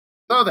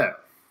Hello there.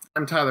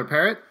 I'm Tyler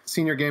Parrott,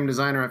 Senior Game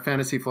Designer at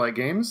Fantasy Flight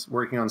Games,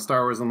 working on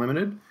Star Wars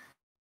Unlimited.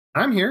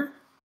 I'm here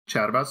to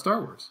chat about Star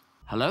Wars.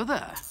 Hello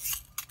there.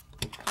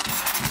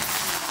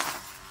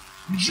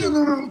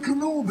 General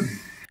Kenobi.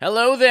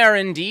 Hello there,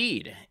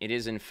 indeed. It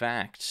is, in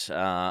fact,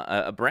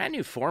 a brand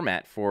new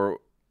format for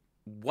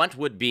what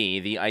would be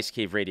the Ice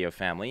Cave Radio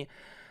family.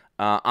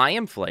 I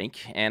am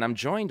Flake, and I'm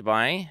joined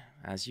by,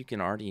 as you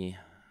can already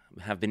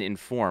have been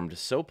informed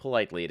so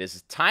politely, it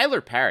is Tyler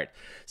Parrott,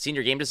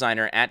 Senior Game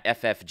Designer at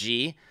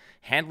FFG,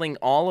 handling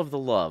all of the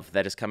love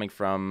that is coming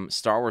from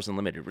Star Wars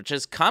Unlimited, which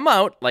has come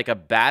out like a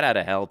bat out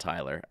of hell,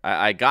 Tyler.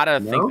 I gotta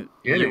think.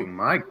 Kidding,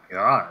 my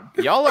God.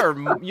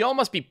 Y'all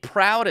must be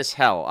proud as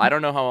hell. I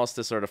don't know how else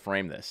to sort of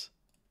frame this.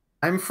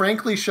 I'm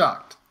frankly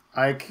shocked.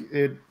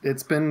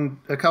 It's been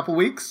a couple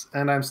weeks,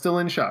 and I'm still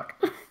in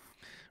shock.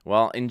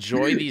 Well,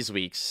 enjoy these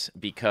weeks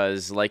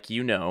because, like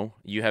you know,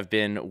 you have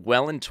been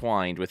well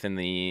entwined within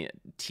the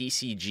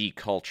TCG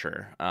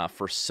culture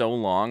for so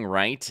long,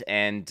 right?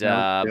 And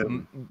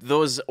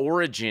those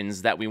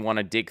origins that we want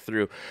to dig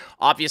through,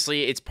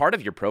 obviously, it's part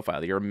of your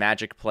profile. You're a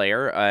Magic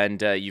player, and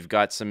you've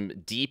got some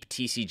deep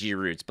TCG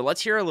roots. But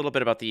let's hear a little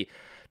bit about the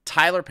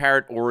Tyler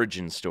Parrott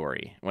origin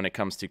story when it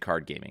comes to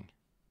card gaming.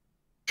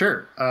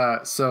 Sure.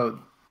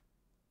 Fun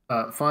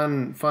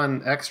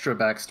extra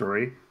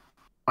backstory.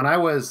 When I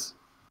was...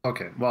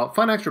 Okay, well,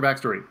 fun extra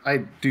backstory.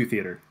 I do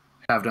theater.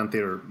 Have done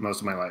theater most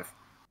of my life.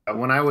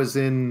 When I was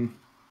in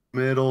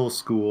middle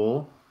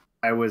school,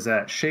 I was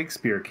at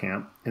Shakespeare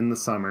camp in the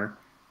summer.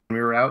 And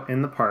we were out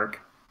in the park.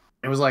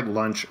 It was like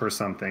lunch or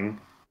something.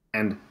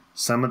 And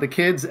some of the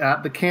kids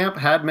at the camp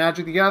had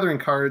Magic the Gathering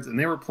cards, and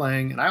they were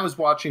playing. And I was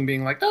watching,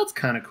 being like, that's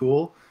kind of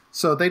cool.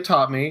 So they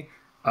taught me.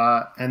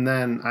 And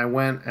then I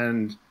went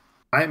and...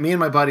 me and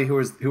my buddy who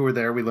were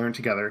there, we learned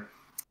together.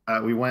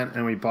 We went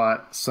and we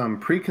bought some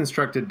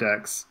pre-constructed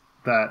decks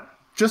that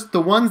just the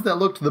ones that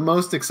looked the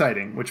most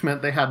exciting, which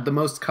meant they had the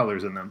most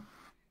colors in them.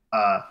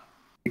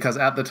 Because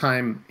at the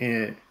time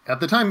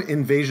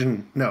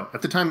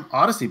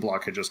Odyssey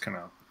block had just come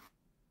out,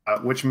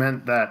 which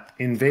meant that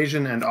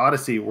Invasion and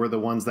Odyssey were the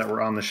ones that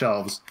were on the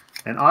shelves.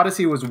 And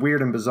Odyssey was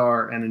weird and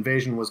bizarre, and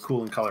Invasion was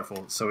cool and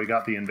colorful. So we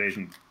got the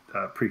Invasion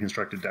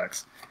pre-constructed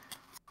decks.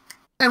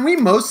 And we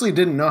mostly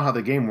didn't know how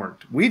the game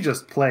worked. We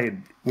just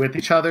played with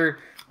each other.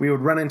 We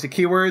would run into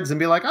keywords and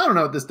be like, I don't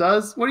know what this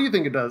does. What do you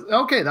think it does?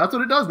 Okay, that's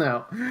what it does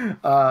now.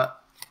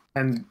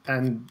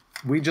 And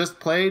we just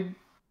played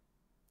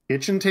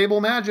kitchen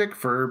table Magic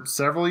for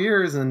several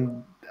years.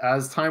 And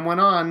as time went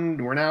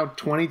on, we're now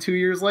 22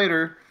 years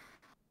later,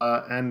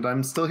 and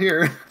I'm still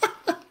here.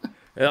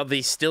 Well,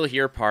 the still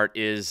here part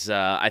is,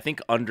 I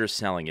think,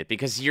 underselling it,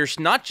 because you're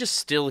not just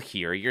still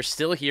here, you're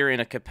still here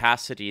in a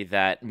capacity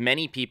that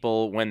many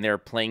people, when they're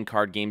playing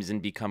card games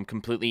and become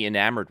completely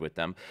enamored with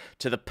them,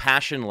 to the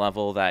passion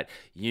level that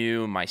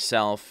you,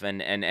 myself,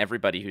 and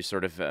everybody who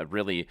sort of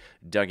really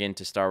dug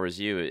into Star Wars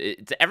U,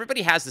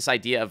 everybody has this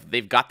idea of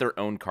they've got their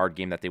own card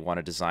game that they want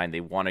to design,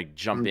 they want to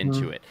jump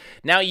into it.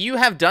 Now, you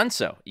have done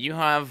so. You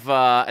have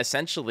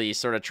essentially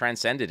sort of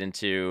transcended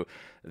into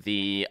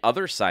the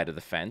other side of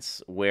the fence,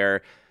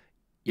 where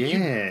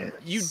you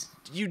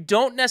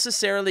don't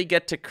necessarily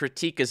get to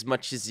critique as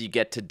much as you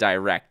get to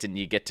direct and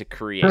you get to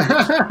create.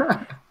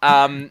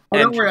 Don't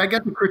worry, I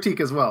get to critique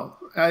as well.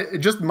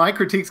 Just my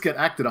critiques get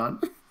acted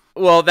on.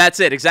 Well, that's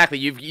it, exactly.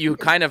 You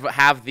kind of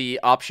have the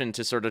option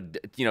to sort of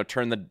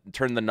turn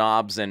the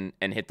knobs and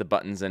hit the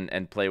buttons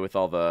and play with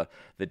all the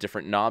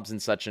different knobs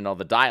and such and all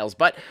the dials.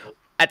 But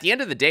at the end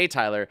of the day,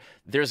 Tyler,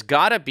 there's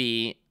got to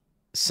be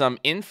some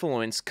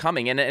influence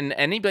coming, and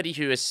anybody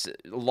who has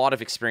a lot of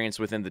experience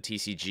within the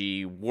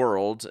TCG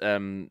world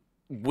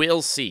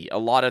will see a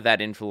lot of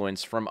that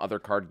influence from other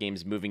card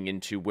games moving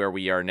into where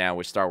we are now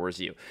with Star Wars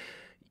U.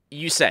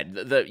 You said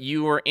that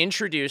you were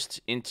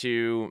introduced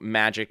into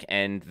Magic,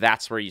 and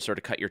that's where you sort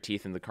of cut your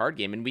teeth in the card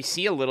game, and we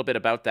see a little bit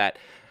about that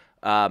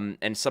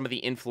and some of the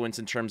influence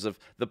in terms of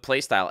the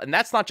playstyle, and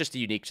that's not just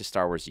unique to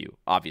Star Wars U,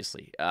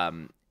 obviously.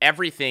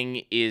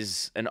 Everything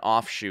is an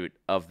offshoot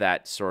of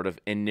that sort of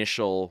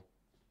initial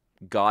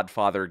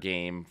Godfather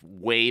game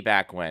way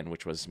back when,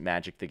 which was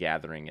Magic the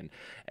Gathering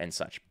and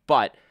such.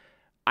 But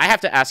I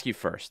have to ask you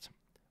first,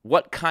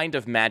 what kind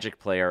of Magic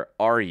player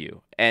are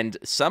you? And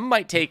some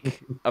might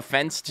take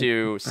offense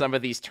to some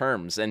of these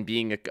terms and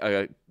being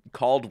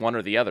called one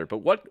or the other, but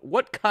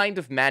what kind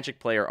of Magic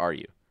player are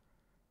you?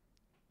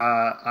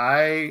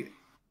 A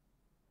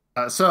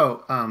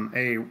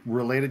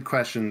related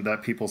question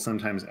that people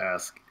sometimes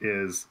ask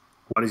is,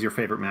 what is your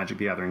favorite Magic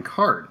the Gathering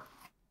card?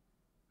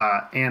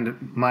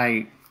 And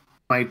my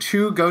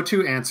two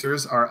go-to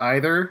answers are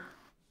either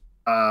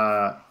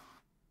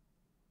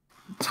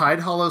Tide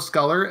Hollow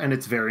Sculler and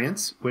its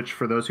variants, which,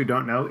 for those who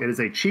don't know, it is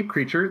a cheap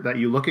creature that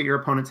you look at your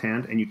opponent's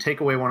hand and you take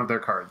away one of their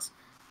cards.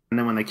 And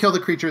then when they kill the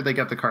creature, they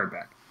get the card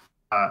back.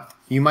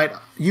 You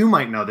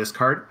might know this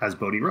card as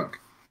Bodhi Rook.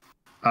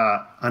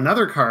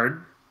 Another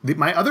card,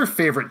 my other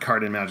favorite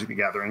card in Magic the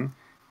Gathering,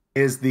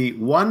 is the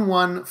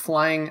 1/1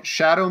 flying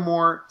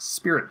Shadowmoor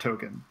Spirit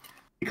token.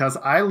 because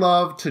I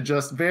love to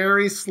just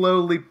very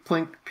slowly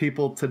plink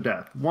people to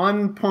death.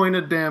 1 point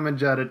of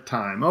damage at a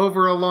time,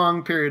 over a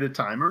long period of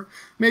time, or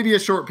maybe a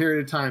short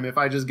period of time if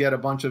I just get a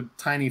bunch of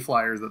tiny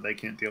flyers that they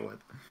can't deal with.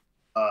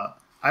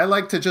 I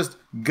like to just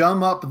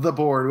gum up the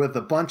board with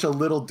a bunch of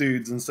little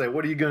dudes and say,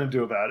 what are you going to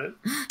do about it?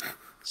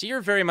 So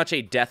you're very much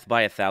a death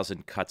by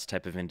 1,000 cuts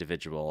type of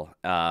individual.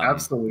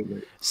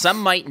 Absolutely.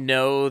 Some might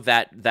know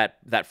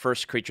that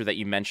first creature that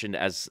you mentioned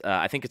as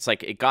I think it's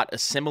like it got a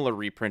similar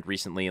reprint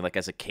recently, like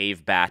as a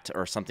cave bat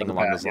or something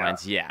along those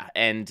lines. Yeah,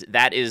 and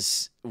that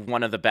is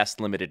one of the best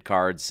limited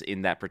cards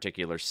in that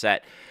particular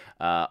set.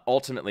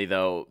 Ultimately,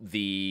 though,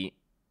 the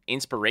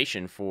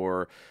inspiration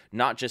for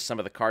not just some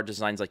of the card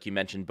designs like you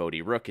mentioned,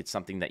 Bodhi Rook, it's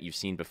something that you've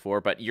seen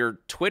before, but your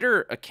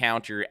Twitter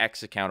account, your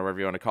X account, or whatever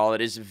you want to call it,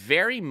 is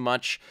very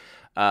much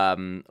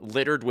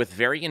littered with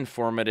very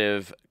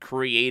informative,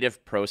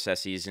 creative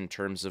processes in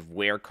terms of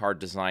where card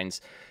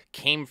designs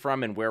came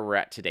from and where we're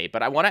at today.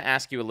 But I want to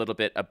ask you a little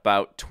bit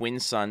about Twin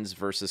Suns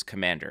versus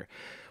Commander.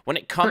 When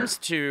it comes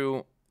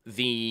to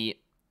the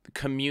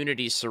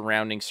community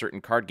surrounding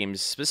certain card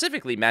games,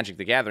 specifically Magic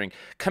the Gathering,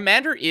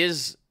 Commander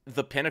is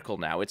the pinnacle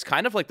now. It's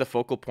kind of like the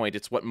focal point.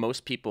 It's what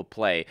most people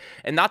play.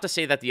 And not to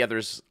say that the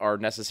others are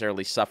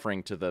necessarily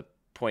suffering to the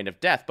point of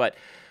death, but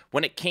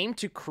when it came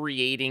to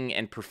creating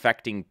and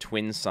perfecting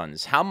Twin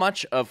Suns, how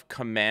much of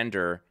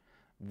Commander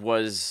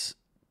was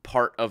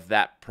part of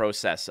that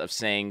process of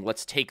saying,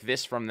 let's take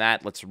this from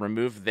that, let's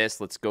remove this,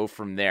 let's go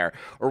from there?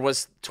 Or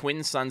was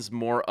Twin Suns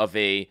more of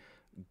a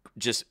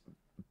just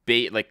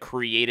like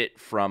create it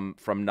from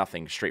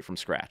nothing, straight from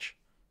scratch?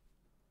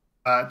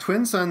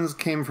 Twin Suns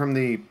came from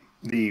the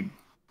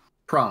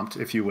prompt,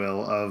 if you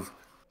will, of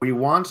we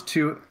want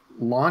to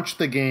launch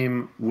the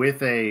game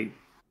with a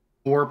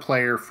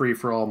 4-player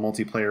free-for-all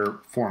multiplayer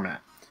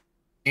format.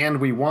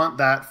 And we want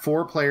that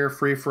 4-player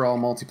free-for-all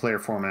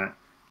multiplayer format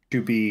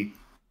to be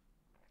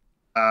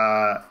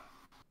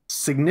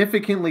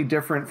significantly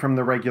different from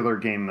the regular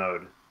game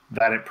mode,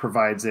 that it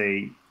provides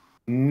a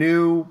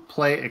new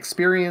play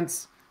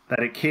experience,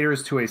 that it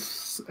caters to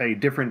a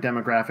different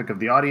demographic of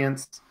the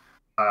audience.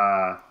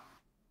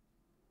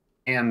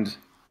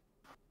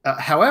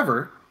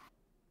 However,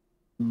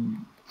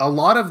 a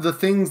lot of the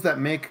things that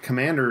make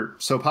Commander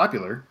so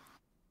popular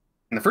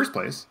in the first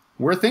place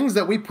were things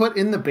that we put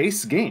in the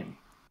base game.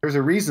 There's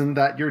a reason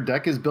that your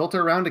deck is built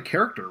around a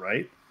character,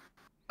 right?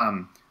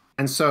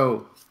 And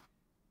so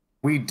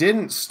we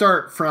didn't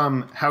start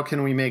from how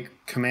can we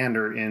make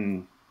Commander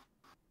in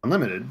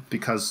Unlimited,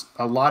 because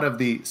a lot of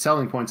the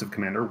selling points of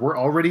Commander were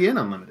already in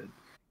Unlimited.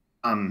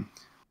 The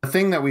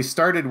thing that we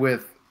started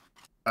with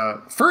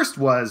first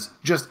was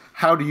just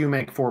how do you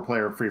make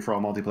 4-player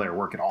free-for-all multiplayer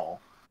work at all?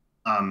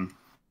 And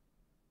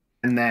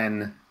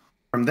then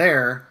from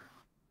there,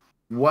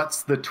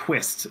 what's the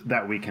twist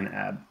that we can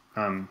add?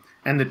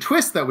 And the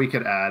twist that we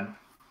could add,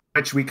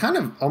 which we kind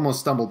of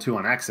almost stumbled to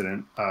on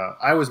accident,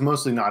 I was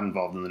mostly not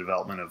involved in the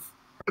development of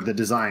the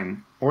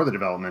design or the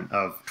development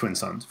of Twin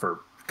Suns,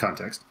 for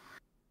context,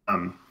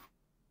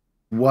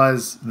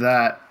 was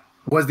the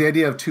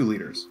idea of 2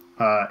 leaders.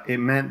 It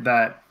meant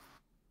that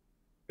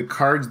the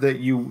cards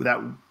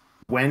that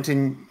went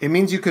in, it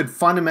means you could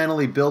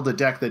fundamentally build a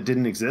deck that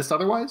didn't exist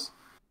otherwise.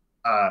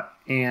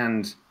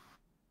 And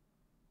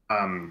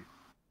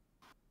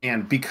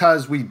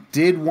because we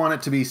did want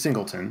it to be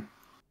singleton,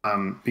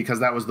 because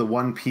that was the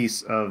one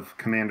piece of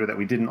Commander that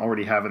we didn't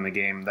already have in the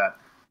game that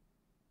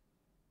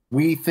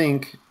we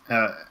think,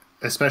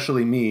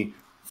 especially me,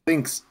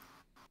 thinks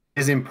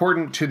is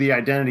important to the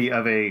identity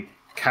of a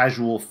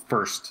casual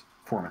first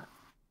format.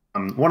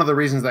 One of the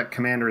reasons that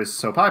Commander is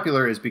so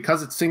popular is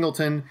because it's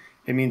singleton.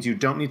 It means you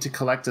don't need to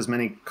collect as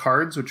many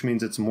cards, which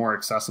means it's more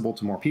accessible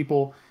to more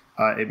people.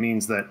 It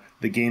means that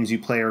the games you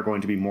play are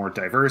going to be more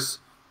diverse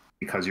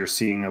because you're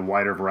seeing a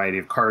wider variety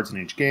of cards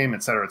in each game,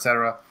 et cetera, et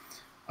cetera.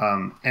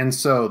 And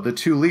so the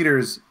 2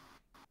 leaders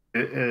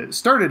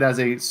started as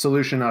a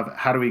solution of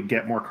how do we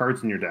get more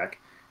cards in your deck.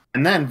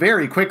 And then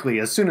very quickly,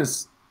 as soon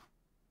as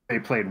they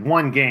played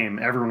one game,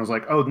 everyone was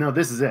like, oh, no,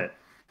 this is it.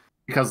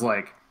 Because,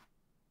 like,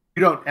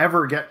 you don't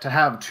ever get to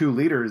have 2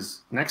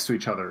 leaders next to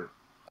each other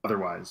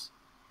otherwise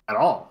at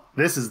all.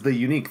 This is the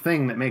unique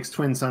thing that makes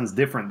Twin Suns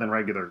different than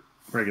regular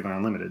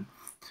Unlimited.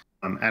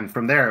 And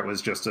from there, it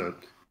was just a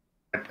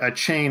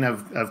chain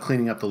of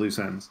cleaning up the loose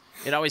ends.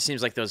 It always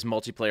seems like those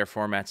multiplayer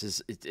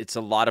formats it's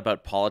a lot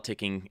about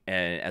politicking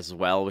as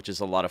well, which is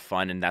a lot of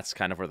fun, and that's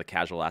kind of where the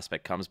casual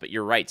aspect comes. But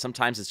you're right.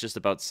 Sometimes it's just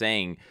about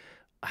saying,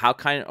 what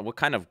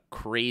kind of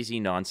crazy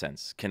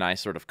nonsense can I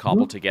sort of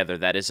cobble together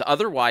that is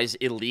otherwise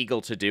illegal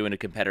to do in a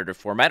competitive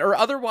format, or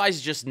otherwise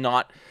just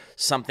not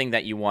something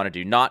that you want to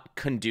do, not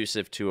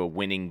conducive to a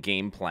winning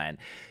game plan.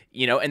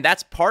 You know, and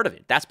that's part of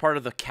it. That's part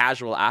of the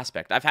casual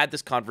aspect. I've had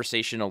this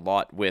conversation a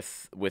lot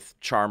with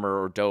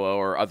Charmer or Doa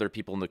or other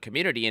people in the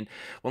community, and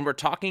when we're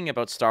talking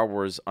about Star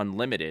Wars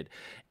Unlimited,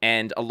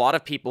 and a lot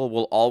of people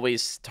will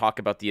always talk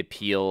about the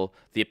appeal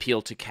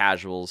to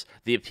casuals,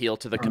 the appeal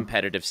to the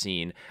competitive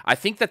scene. I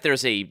think that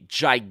there's a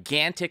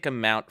gigantic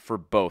amount for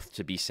both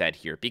to be said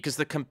here, because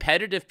the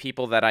competitive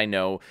people that I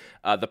know,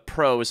 the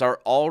pros, are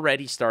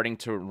already starting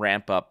to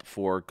ramp up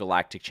for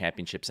Galactic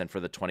Championships and for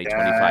the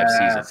 2025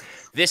 season.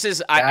 This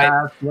is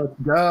let's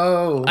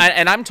go.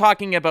 And I'm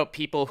talking about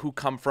people who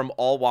come from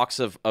all walks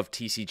of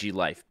TCG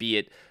life, be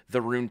it the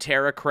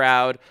Runeterra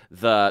crowd,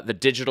 the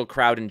digital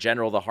crowd in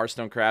general, the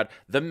Hearthstone crowd,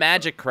 the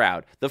Magic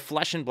crowd, the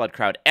Flesh and Blood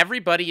crowd.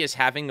 Everybody is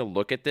having a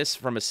look at this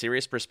from a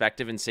serious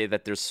perspective and say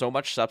that there's so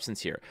much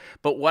substance here.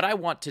 But what I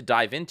want to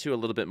dive into a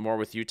little bit more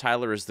with you,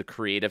 Tyler, is the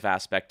creative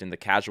aspect and the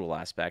casual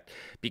aspect,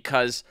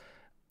 because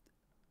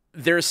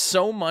there's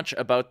so much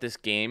about this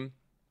game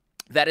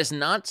that is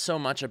not so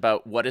much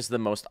about what is the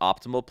most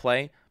optimal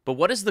play, but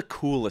what is the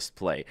coolest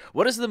play?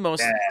 What is the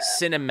most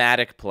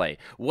cinematic play?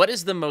 What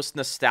is the most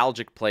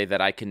nostalgic play that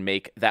I can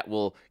make that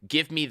will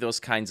give me those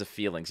kinds of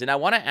feelings? And I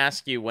want to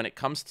ask you, when it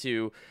comes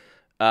to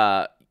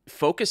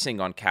focusing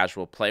on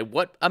casual play,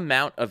 what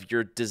amount of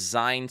your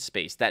design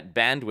space, that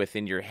bandwidth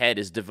in your head,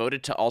 is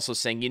devoted to also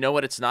saying, you know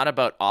what, it's not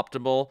about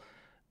optimal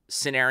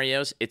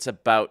scenarios, it's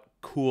about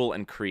cool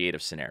and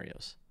creative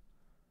scenarios?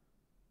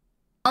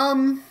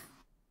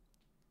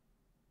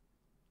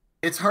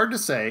 It's hard to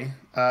say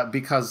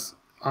because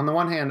on the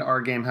one hand,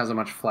 our game has a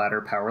much flatter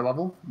power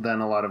level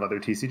than a lot of other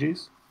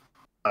TCGs,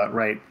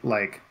 right?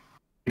 Like,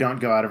 we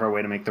don't go out of our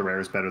way to make the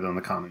rares better than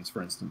the commons,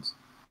 for instance.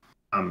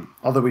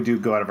 Although we do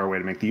go out of our way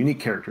to make the unique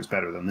characters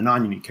better than the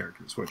non-unique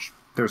characters, which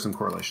there's some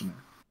correlation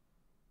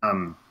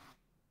there.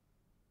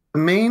 The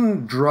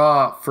main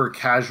draw for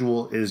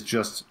casual is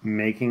just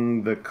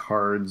making the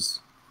cards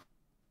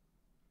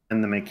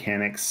and the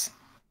mechanics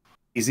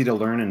easy to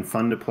learn and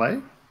fun to play.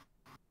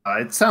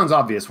 It sounds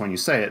obvious when you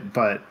say it,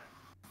 but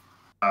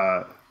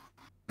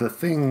the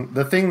thing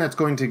that's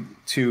going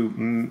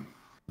to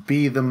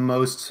be the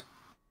most,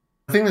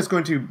 the thing that's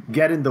going to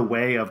get in the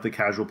way of the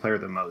casual player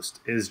the most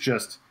is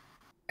just,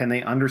 can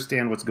they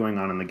understand what's going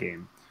on in the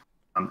game?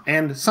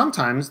 And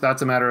sometimes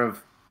that's a matter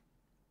of,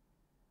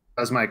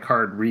 does my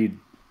card read?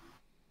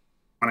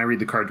 When I read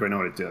the card, do I know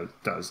what it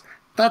does?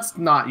 That's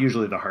not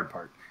usually the hard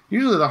part.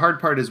 Usually the hard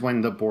part is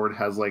when the board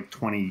has like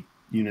 20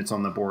 units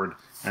on the board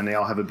and they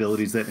all have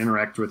abilities that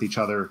interact with each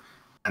other,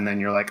 and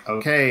then you're like,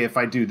 okay, if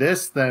I do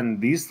this,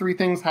 then these three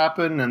things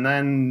happen, and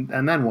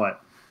then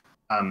what?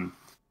 And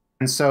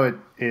so it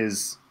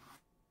is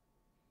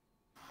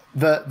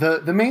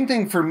the main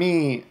thing for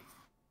me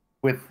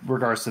with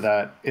regards to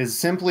that is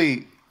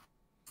simply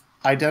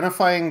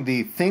identifying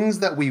the things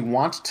that we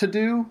want to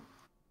do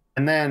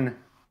and then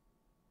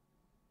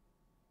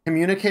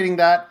communicating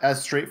that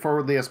as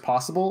straightforwardly as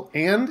possible,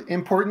 and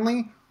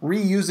importantly,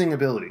 reusing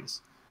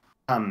abilities.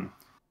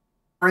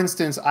 For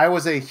instance, I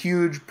was a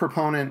huge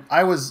proponent.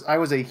 I was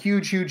a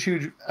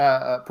huge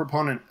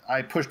proponent.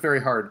 I pushed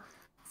very hard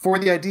for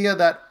the idea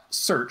that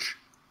search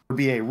would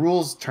be a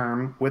rules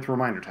term with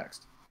reminder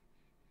text.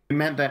 It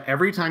meant that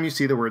every time you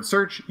see the word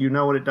search, you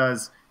know what it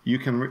does. You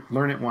can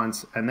learn it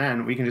once, and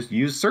then we can just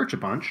use search a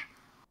bunch,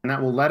 and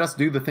that will let us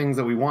do the things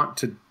that we want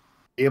to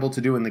be able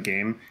to do in the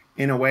game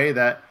in a way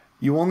that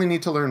you only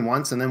need to learn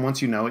once, and then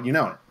once you know it, you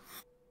know it.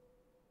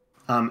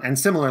 And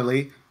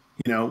similarly,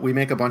 you know, we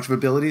make a bunch of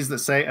abilities that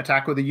say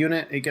attack with a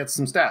unit, it gets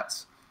some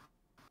stats.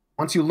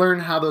 Once you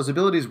learn how those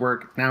abilities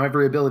work, now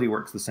every ability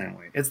works the same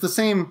way. It's the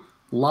same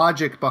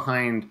logic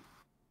behind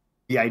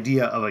the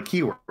idea of a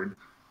keyword,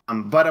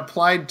 but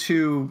applied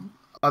to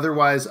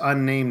otherwise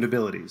unnamed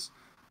abilities.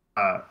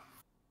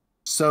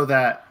 So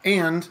that,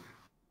 and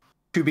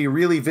to be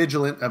really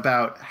vigilant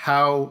about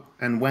how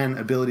and when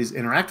abilities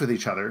interact with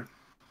each other,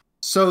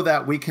 so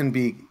that we can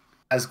be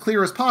as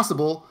clear as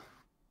possible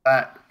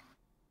that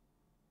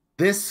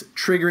this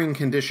triggering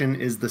condition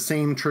is the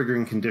same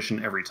triggering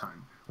condition every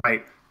time,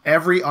 right?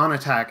 Every on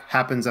attack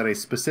happens at a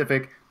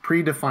specific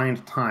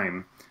predefined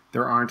time.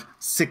 There aren't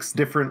 6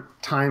 different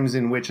times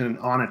in which an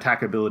on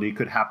attack ability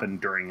could happen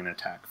during an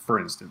attack, for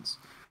instance.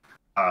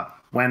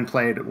 When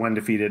played, when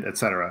defeated,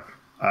 etc.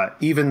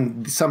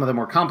 Even some of the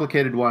more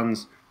complicated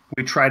ones,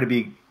 we try to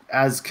be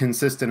as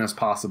consistent as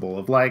possible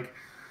of like,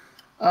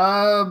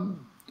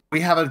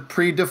 we have a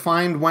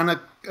predefined when an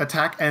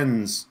attack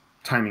ends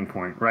timing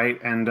point, right?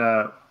 And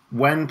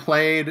when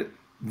played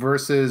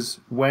versus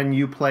when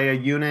you play a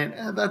unit,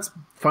 that's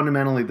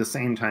fundamentally the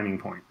same timing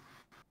point.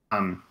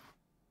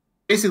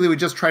 Basically, we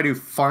just try to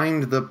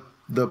find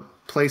the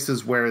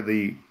places where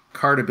the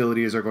card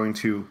abilities are going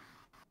to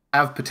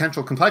have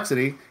potential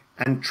complexity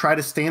and try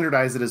to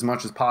standardize it as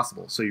much as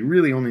possible. So you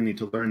really only need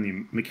to learn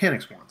the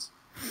mechanics once.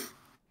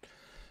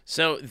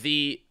 So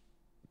the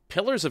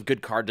pillars of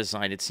good card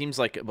design, it seems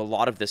like a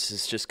lot of this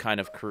is just kind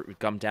of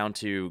come down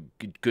to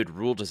good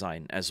rule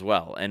design as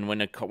well. And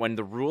when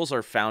the rules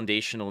are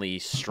foundationally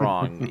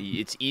strong,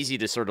 it's easy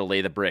to sort of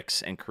lay the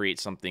bricks and create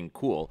something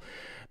cool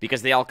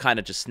because they all kind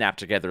of just snap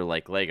together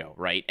like Lego,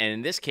 right? And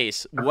in this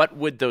case, what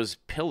would those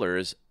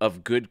pillars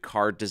of good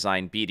card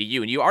design be to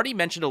you? And you already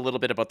mentioned a little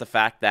bit about the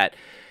fact that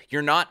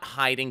you're not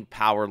hiding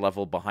power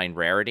level behind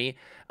rarity.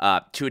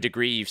 To a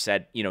degree, you've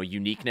said,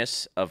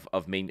 uniqueness of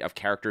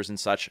characters and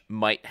such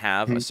might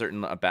have a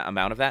certain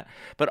amount of that.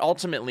 But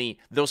ultimately,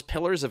 those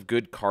pillars of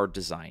good card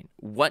design,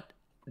 what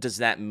does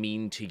that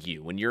mean to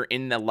you? When you're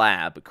in the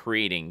lab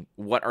creating,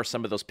 what are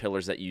some of those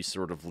pillars that you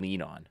sort of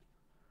lean on?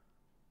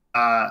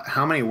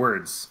 How many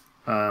words?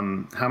 How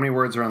many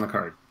words are on the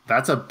card?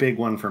 That's a big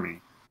one for me.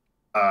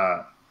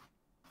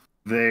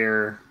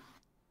 There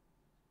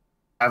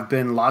have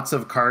been lots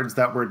of cards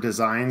that were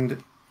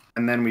designed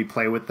and then we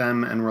play with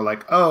them and we're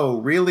like, oh,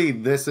 really?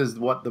 This is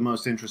what the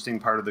most interesting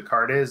part of the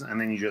card is. And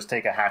then you just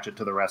take a hatchet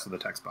to the rest of the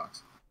text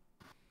box.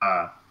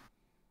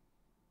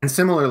 And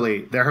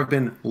similarly, there have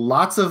been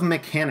lots of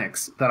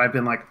mechanics that I've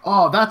been like,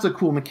 oh, that's a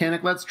cool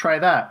mechanic. Let's try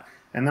that.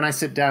 And then I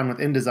sit down with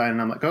InDesign and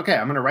I'm like, okay,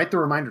 I'm going to write the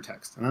reminder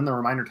text. And then the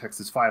reminder text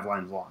is 5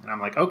 lines long. And I'm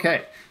like,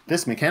 okay,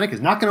 this mechanic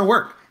is not going to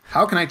work.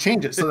 How can I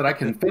change it so that I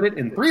can fit it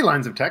in 3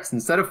 lines of text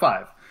instead of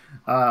 5?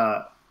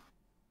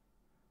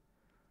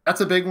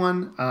 That's a big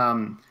one.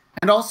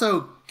 And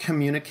also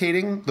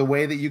communicating, the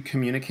way that you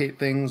communicate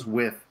things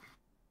with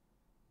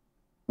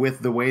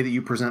the way that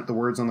you present the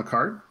words on the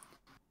card.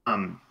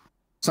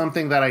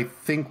 Something that I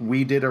think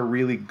we did a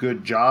really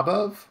good job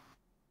of,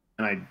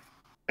 and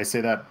I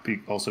say that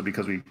also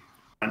because we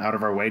went out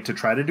of our way to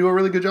try to do a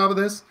really good job of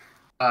this,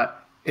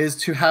 is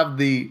to have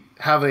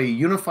a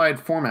unified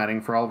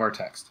formatting for all of our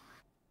text.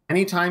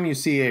 Anytime you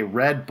see a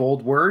red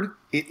bold word,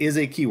 it is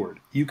a keyword.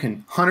 You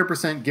can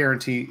 100%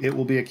 guarantee it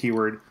will be a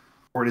keyword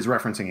or it is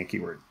referencing a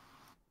keyword.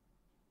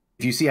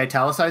 If you see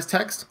italicized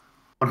text,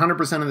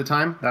 100% of the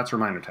time, that's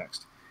reminder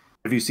text.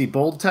 If you see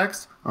bold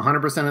text,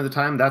 100% of the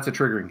time, that's a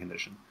triggering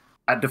condition.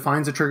 That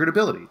defines a triggered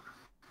ability.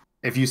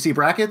 If you see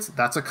brackets,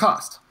 that's a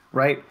cost,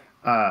 right?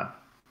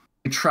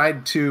 We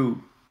tried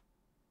to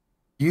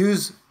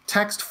use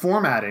text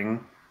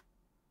formatting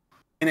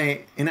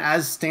in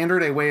as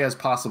standard a way as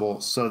possible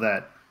so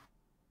that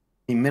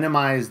we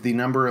minimize the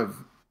number of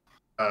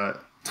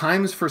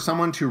times for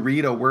someone to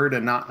read a word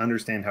and not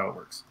understand how it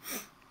works.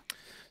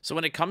 So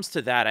when it comes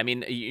to that, I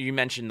mean, you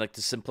mentioned like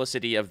the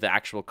simplicity of the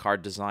actual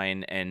card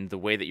design and the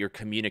way that you're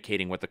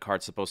communicating what the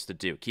card's supposed to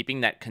do,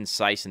 keeping that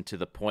concise and to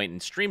the point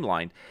and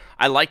streamlined.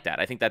 I like that.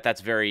 I think that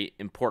that's very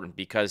important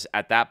because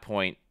at that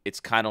point, it's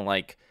kind of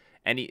like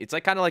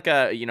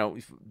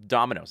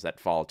dominoes that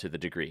fall to the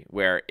degree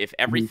where if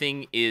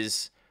everything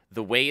is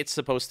the way it's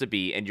supposed to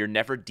be and you're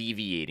never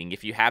deviating,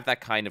 if you have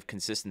that kind of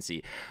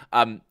consistency,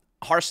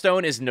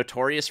 Hearthstone is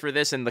notorious for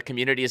this, and the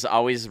community is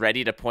always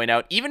ready to point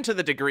out, even to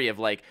the degree of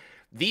like,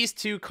 these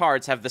 2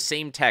 cards have the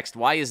same text.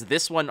 Why is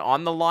this one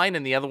on the line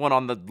and the other one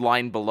on the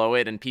line below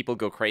it? And people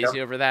go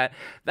crazy over that.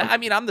 I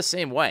mean, I'm the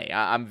same way.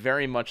 I'm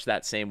very much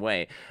that same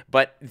way.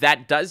 But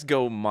that does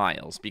go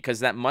miles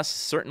because that must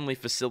certainly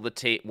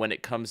facilitate when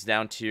it comes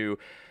down to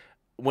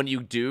when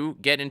you do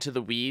get into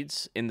the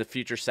weeds in the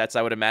future sets,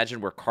 I would imagine,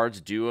 where cards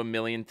do a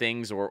million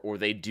things or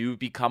they do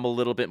become a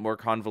little bit more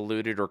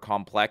convoluted or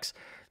complex.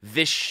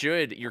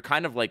 You're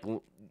kind of like,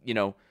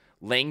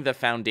 laying the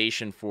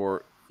foundation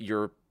for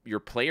your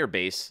player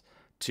base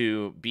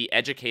to be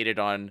educated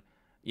on,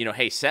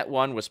 hey, set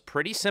 1 was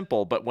pretty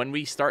simple, but when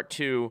we start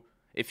to,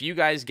 if you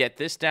guys get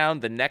this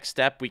down, the next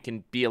step, we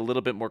can be a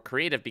little bit more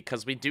creative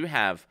because we do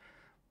have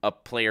a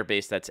player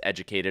base that's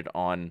educated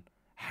on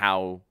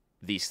how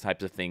these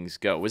types of things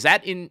go. Was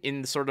that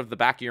in sort of the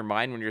back of your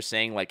mind when you're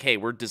saying like, hey,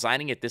 we're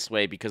designing it this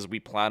way because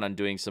we plan on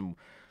doing some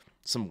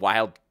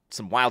wild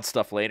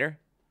stuff later?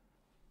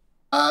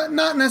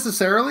 Not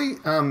necessarily,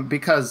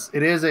 because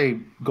it is a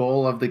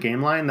goal of the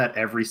game line that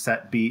every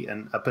set be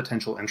a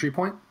potential entry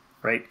point,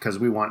 right? Because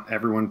we want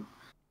everyone.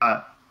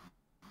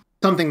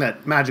 Something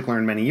that Magic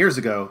learned many years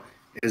ago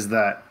is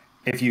that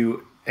if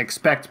you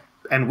expect,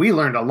 and we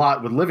learned a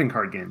lot with living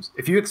card games,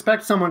 if you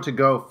expect someone to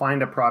go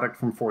find a product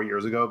from 4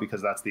 years ago because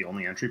that's the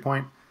only entry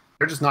point,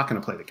 they're just not going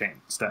to play the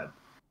game instead.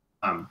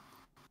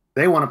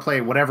 They want to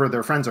play whatever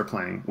their friends are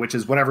playing, which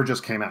is whatever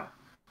just came out.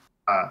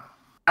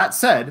 That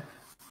said,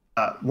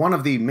 one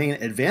of the main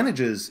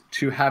advantages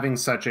to having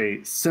such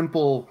a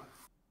simple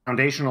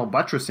foundational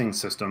buttressing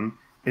system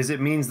is it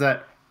means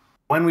that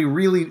when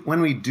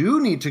we do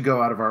need to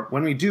go out of our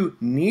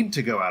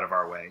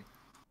way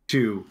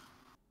to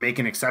make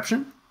an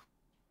exception,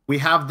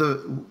 we're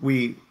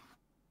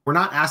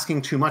not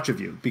asking too much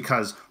of you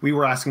because we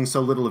were asking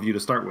so little of you to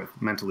start with,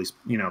 mentally,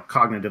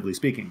 cognitively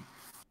speaking.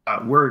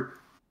 We're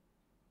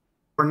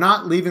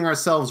not leaving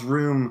ourselves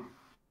room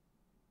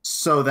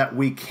so that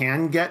we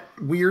can get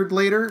weird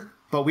later,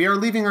 but we are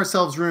leaving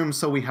ourselves room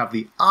so we have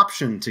the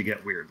option to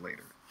get weird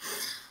later.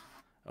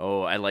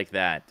 Oh, I like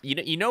that.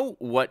 You know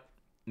what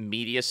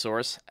media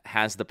source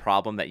has the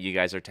problem that you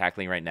guys are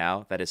tackling right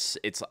now? That is,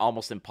 it's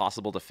almost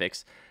impossible to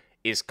fix.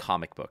 is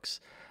comic books.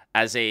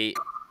 As a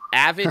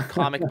avid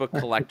comic book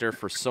collector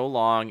for so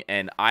long,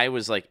 and I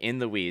was like in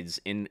the weeds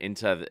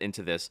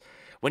into this.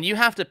 When you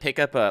have to pick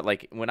up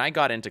when I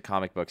got into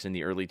comic books in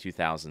the early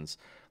 2000s,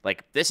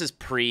 like this is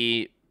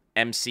pre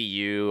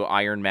MCU,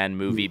 Iron Man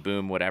movie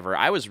boom, whatever.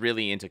 I was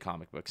really into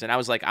comic books, and I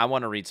was like, I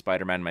want to read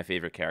Spider-Man, my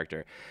favorite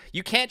character.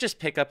 You can't just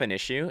pick up an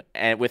issue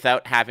and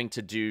without having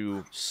to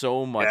do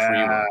so much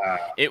rework.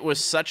 It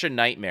was such a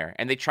nightmare,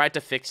 and they tried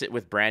to fix it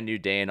with Brand New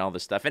Day and all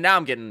this stuff. And now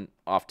I'm getting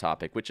off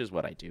topic, which is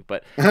what I do,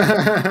 but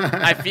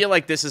I feel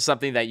like this is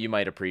something that you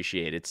might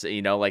appreciate. It's,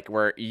 you know, like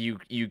where you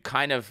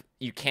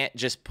can't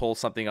just pull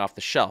something off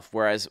the shelf,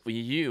 whereas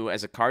you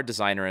as a card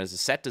designer, as a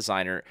set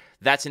designer,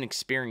 that's an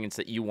experience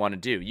that you want to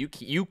do.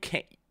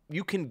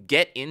 You can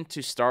get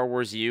into Star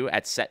Wars U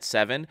at set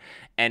 7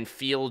 and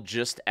feel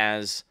just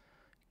as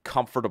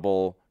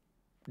comfortable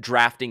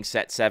drafting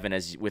set 7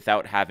 as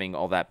without having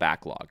all that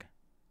backlog.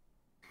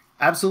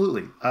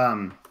 Absolutely.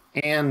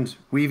 And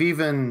we've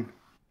even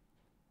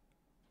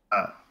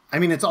I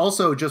mean, it's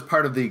also just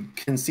part of the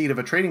conceit of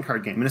a trading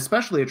card game, and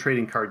especially a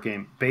trading card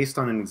game based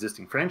on an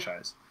existing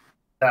franchise,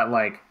 that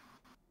like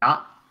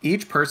not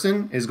each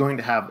person is going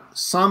to have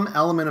some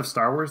element of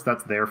Star Wars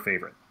that's their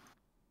favorite.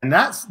 And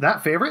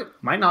that favorite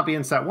might not be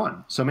in set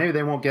 1. So maybe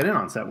they won't get in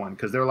on set 1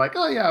 because they're like,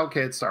 oh yeah,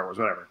 okay, it's Star Wars,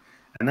 whatever.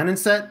 And then in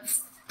set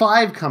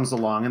 5 comes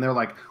along and they're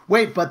like,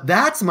 wait, but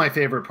that's my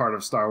favorite part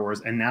of Star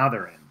Wars, and now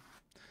they're in.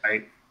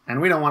 Right?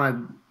 And we don't want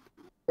to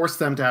force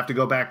them to have to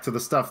go back to the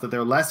stuff that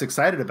they're less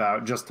excited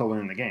about just to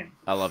learn the game.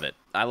 I love it.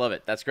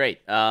 That's great.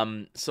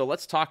 So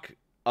let's talk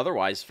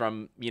otherwise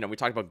from, you know, we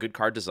talked about good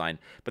card design,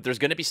 but there's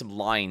going to be some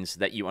lines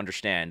that you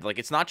understand. Like,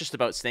 it's not just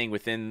about staying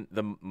within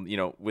the, you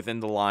know,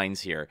 within the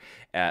lines here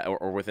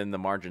or within the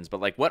margins,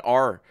 but like, what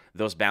are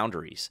those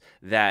boundaries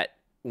that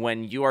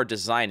when you are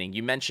designing,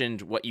 you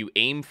mentioned what you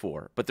aim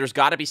for, but there's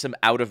got to be some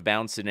out of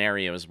bounds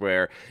scenarios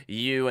where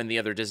you and the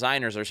other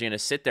designers are going to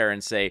sit there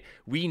and say,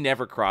 we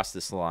never cross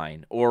this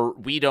line, or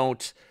we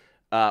don't,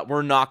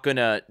 we're not going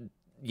to,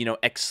 you know,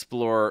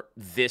 explore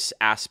this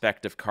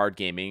aspect of card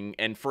gaming.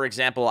 And for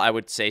example, I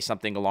would say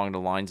something along the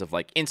lines of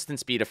like instant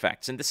speed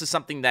effects. And this is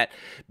something that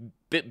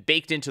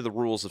baked into the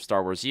rules of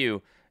Star Wars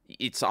U,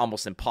 it's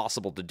almost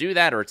impossible to do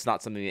that, or it's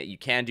not something that you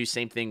can do.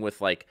 Same thing with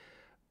like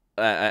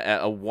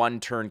a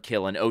one-turn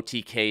kill, an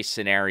OTK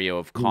scenario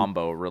of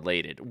combo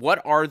related.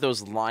 What are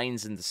those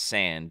lines in the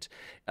sand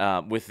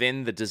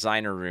within the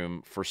designer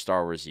room for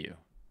Star Wars U?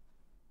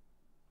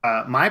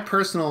 My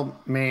personal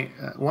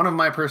one of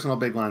my personal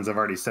big lines I've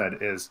already said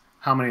is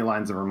how many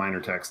lines of reminder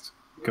text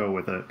go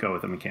with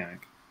a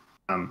mechanic.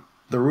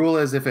 The rule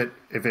is if it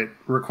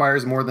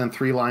requires more than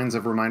 3 lines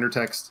of reminder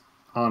text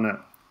on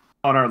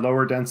our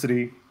lower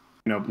density,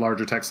 you know,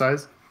 larger text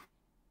size,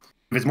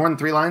 if it's more than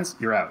 3 lines,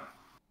 you're out.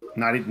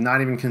 Not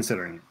even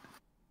considering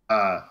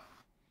it.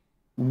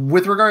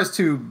 With regards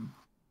to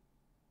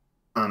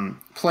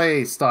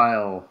play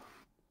style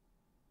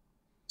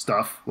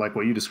stuff like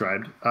what you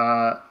described,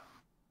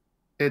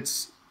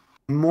 it's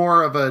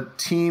more of a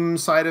team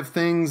side of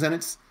things, and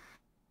it's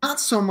not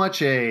so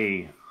much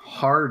a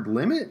hard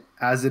limit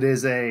as it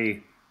is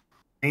a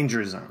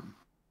danger zone.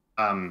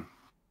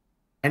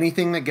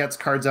 Anything that gets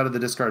cards out of the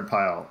discard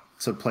pile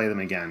to play them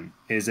again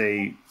is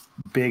a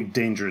big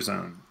danger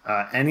zone.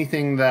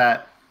 Anything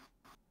that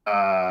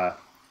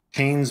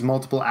chains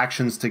multiple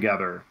actions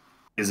together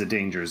is a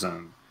danger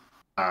zone.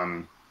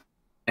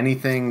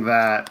 Anything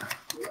that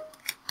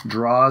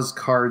draws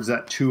cards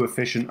at too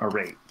efficient a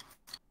rate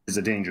is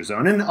a danger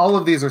zone. And all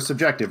of these are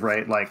subjective,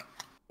 right? Like,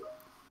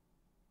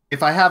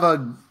 if I have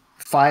a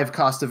 5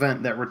 cost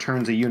event that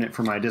returns a unit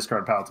from my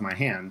discard pile to my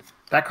hand,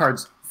 that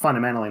card's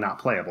fundamentally not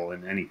playable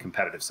in any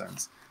competitive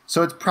sense.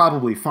 So it's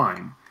probably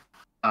fine.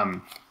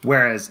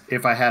 Whereas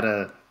if I had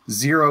a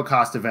 0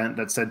 cost event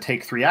that said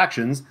take 3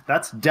 actions,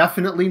 that's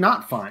definitely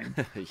not fine.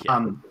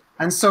 Yeah.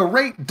 And so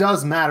rate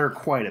does matter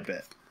quite a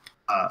bit.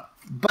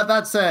 But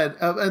that said,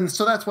 and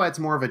so that's why it's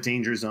more of a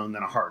danger zone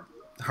than a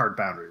hard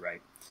boundary,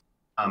 right?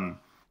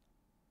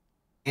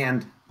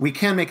 And we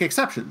can make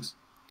exceptions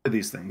to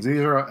these things. These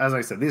are, as I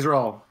said, these are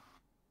all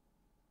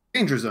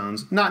danger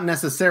zones, not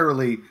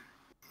necessarily,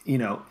 you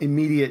know,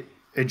 immediate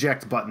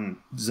eject button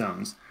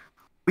zones.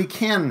 We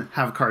can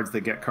have cards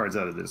that get cards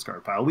out of the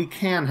discard pile. We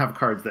can have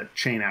cards that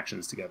chain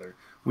actions together.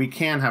 We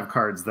can have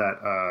cards that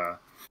I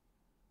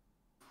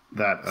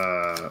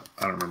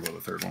don't remember what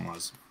the third one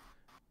was.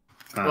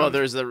 Well,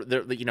 there's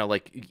the you know,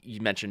 like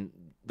you mentioned,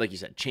 like you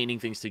said, chaining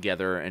things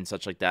together and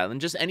such like that, and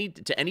just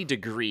to any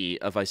degree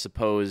of, I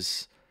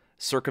suppose,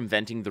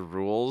 circumventing the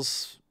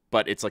rules,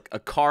 but it's like a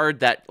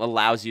card that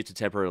allows you to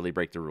temporarily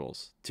break the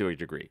rules to a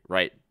degree,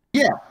 right?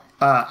 Yeah.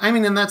 I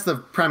mean, and that's the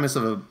premise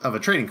of a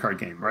trading card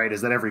game, right?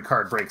 Is that every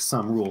card breaks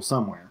some rule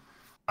somewhere.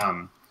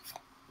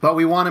 But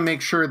we want to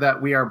make sure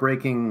that we are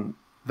breaking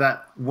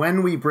that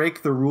when we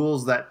break the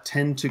rules that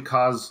tend to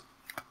cause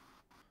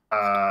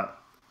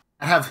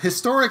have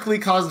historically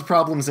caused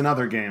problems in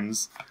other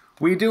games,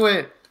 we do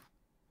it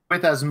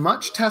with as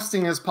much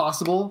testing as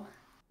possible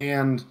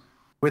and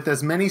with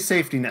as many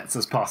safety nets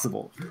as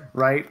possible,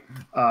 right?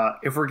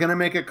 If we're gonna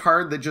make a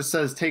card that just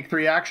says take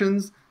 3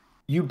 actions,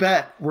 you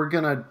bet we're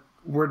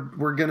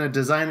gonna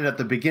design it at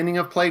the beginning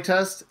of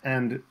playtest,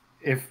 and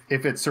if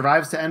it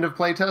survives to end of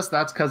playtest,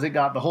 that's because it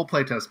got the whole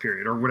playtest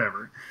period or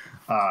whatever.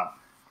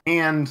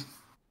 And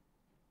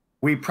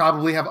we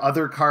probably have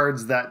other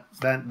cards that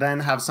then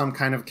have some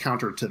kind of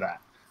counter to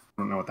that.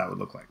 I don't know what that would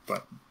look like,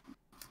 but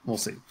we'll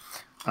see.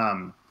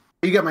 You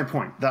get my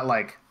point that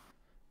like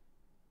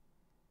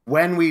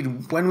when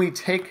we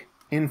take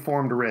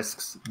informed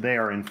risks, they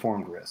are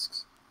informed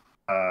risks.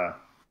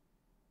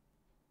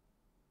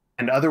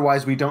 And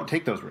otherwise we don't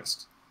take those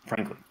risks,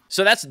 frankly.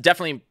 So that's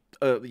definitely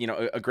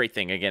a great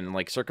thing. Again,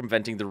 like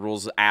circumventing the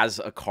rules as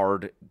a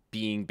card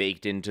being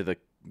baked into the,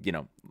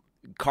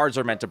 cards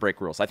are meant to break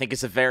rules. I think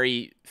it's a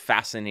very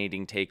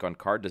fascinating take on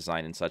card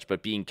design and such,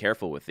 but being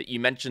careful with it. You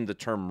mentioned the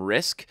term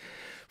risk,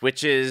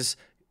 which is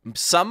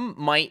some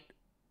might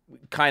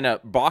kind of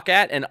balk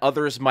at and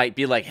others might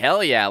be like,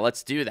 hell yeah,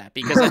 let's do that.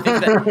 Because I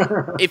think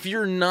that if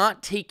you're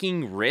not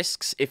taking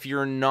risks, if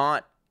you're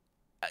not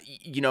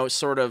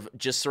sort of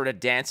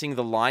dancing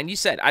the line. You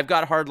said, I've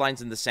got hard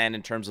lines in the sand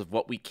in terms of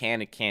what we can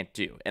and can't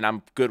do, and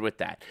I'm good with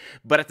that.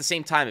 But at the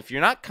same time, if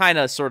you're not kind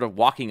of sort of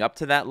walking up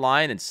to that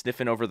line and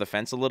sniffing over the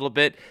fence a little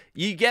bit,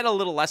 you get a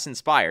little less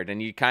inspired, and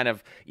you kind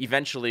of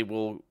eventually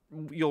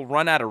you'll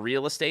run out of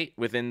real estate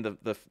within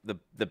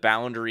the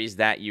boundaries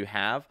that you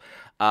have.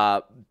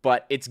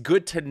 But it's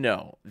good to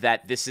know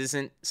that this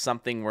isn't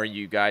something where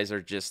you guys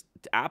are just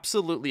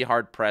absolutely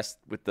hard pressed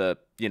with the,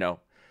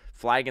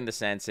 flag in the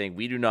sand saying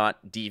we do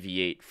not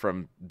deviate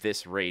from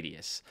this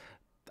radius.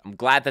 I'm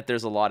glad that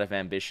there's a lot of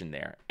ambition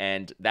there.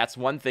 And that's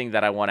one thing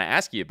that I want to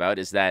ask you about,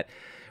 is that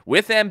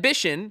with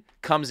ambition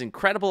comes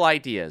incredible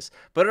ideas,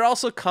 but it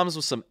also comes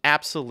with some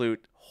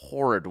absolute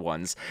horrid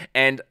ones.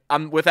 And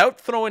without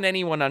throwing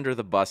anyone under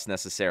the bus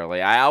necessarily,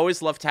 I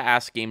always love to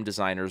ask game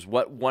designers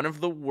what one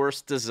of the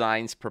worst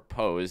designs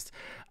proposed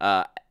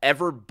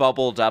ever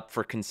bubbled up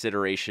for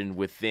consideration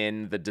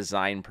within the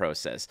design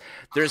process.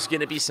 There's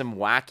going to be some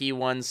wacky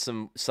ones,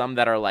 some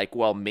that are like,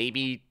 well,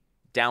 maybe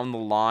down the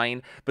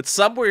line, but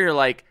some where you're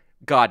like,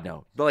 God,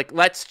 no. Like,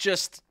 let's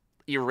just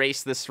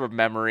erase this from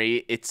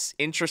memory. It's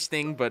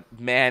interesting, but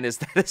man, is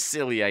that a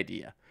silly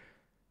idea.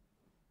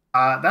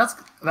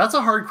 That's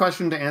a hard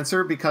question to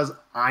answer because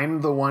I'm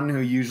the one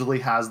who usually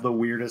has the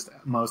weirdest,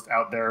 most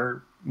out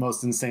there,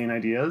 most insane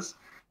ideas.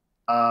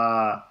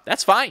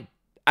 That's fine.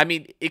 I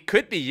mean, it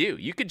could be you.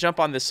 You could jump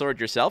on this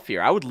sword yourself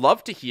here. I would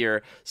love to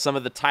hear some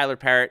of the Tyler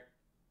Parrott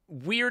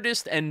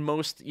weirdest and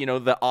most,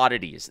 the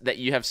oddities that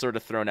you have sort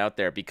of thrown out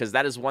there, because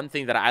that is one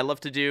thing that I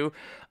love to do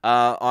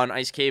on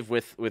Ice Cave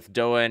with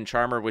Doa and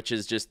Charmer, which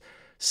is just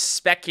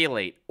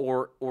speculate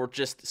or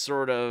just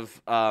sort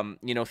of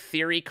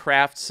theory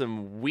craft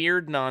some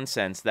weird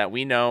nonsense that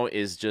we know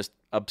is just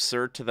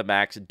absurd to the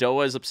max.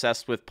 Doa is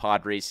obsessed with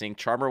pod racing.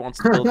 Charmer wants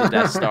to build a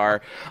Death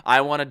Star. I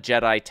want a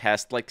Jedi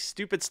test, like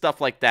stupid stuff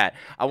like that.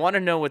 I want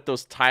to know what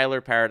those Tyler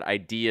Parrott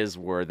ideas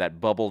were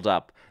that bubbled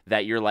up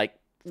that you're like,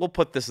 we'll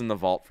put this in the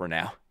vault for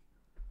now.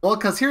 Well,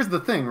 because here's the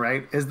thing,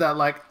 right? Is that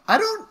like, I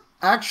don't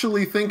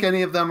actually think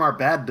any of them are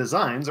bad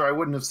designs, or I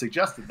wouldn't have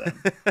suggested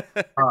them.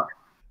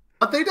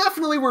 But they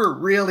definitely were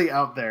really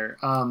out there.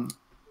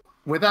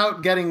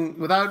 Without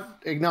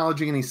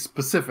acknowledging any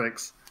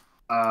specifics,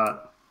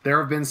 there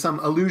have been some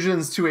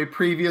allusions to a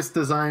previous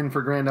design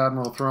for Grand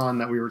Admiral Thrawn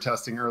that we were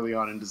testing early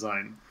on in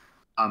design.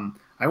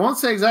 I won't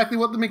say exactly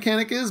what the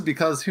mechanic is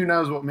because who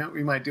knows what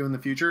we might do in the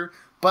future.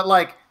 But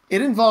like,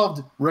 it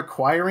involved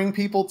requiring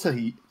people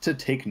to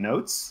take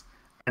notes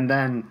and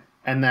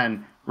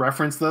then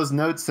reference those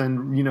notes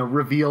and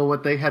reveal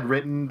what they had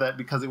written, that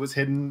because it was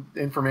hidden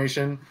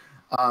information.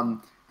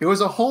 It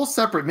was a whole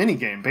separate mini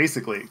game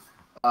basically.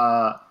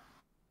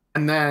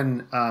 And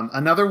then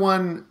another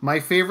one, my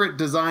favorite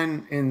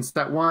design in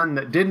set 1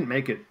 that didn't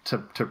make it to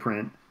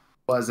print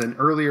was an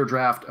earlier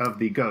draft of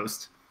the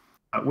Ghost,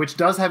 which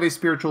does have a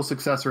spiritual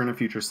successor in a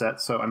future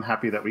set, so I'm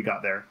happy that we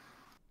got there.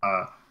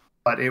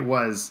 But it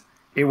was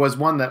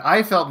one that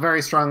I felt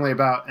very strongly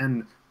about,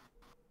 and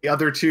the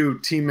other 2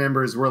 team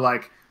members were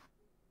like,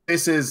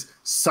 this is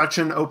such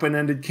an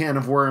open-ended can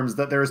of worms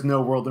that there is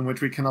no world in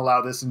which we can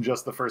allow this in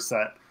just the first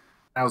set.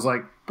 I was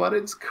like, but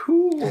it's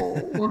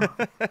cool.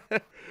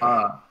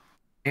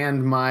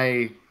 And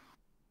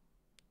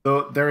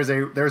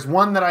there's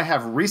one that I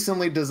have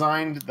recently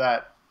designed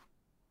that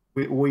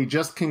we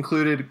just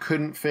concluded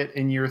couldn't fit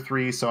in year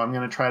 3, so I'm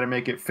going to try to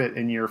make it fit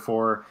in year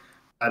 4.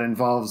 That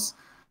involves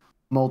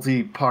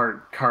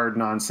multi-part card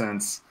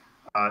nonsense,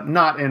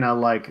 not in a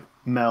like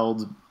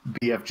meld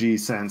BFG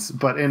sense,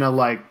 but in a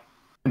like,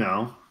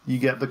 you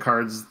get the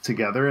cards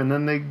together and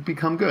then they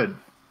become good.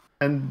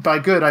 And by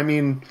good, I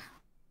mean,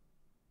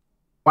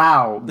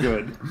 wow,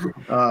 good.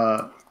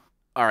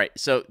 All right,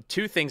 so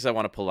 2 things I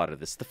want to pull out of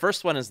this. The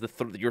first one is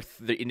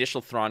the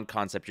initial Thrawn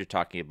concept you're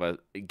talking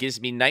about. It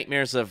gives me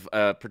nightmares of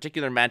a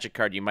particular Magic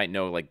card you might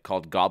know, like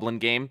called Goblin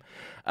Game,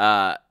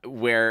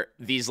 where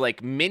these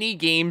like mini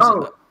games.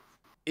 Oh,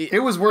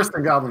 it was worse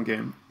than Goblin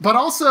Game, but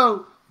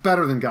also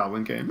better than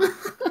Goblin Game.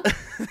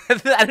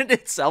 that in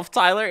itself,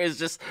 Tyler, is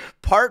just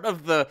part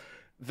of the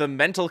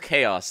mental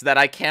chaos that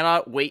I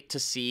cannot wait to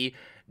see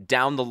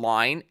down the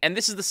line. And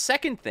this is the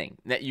second thing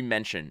that you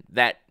mentioned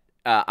that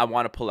I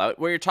want to pull out,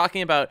 where you're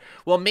talking about,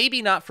 well,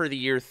 maybe not for the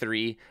year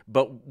 3,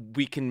 but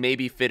we can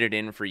maybe fit it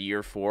in for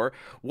year 4.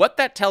 What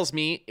that tells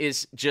me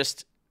is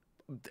just,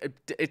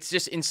 it's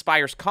just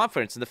inspires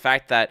confidence in the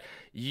fact that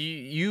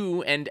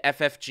you and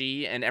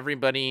FFG and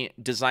everybody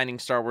designing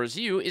Star Wars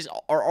U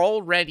are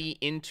already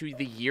into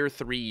the year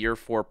 3, year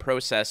 4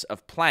 process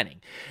of planning.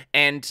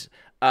 And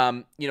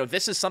you know,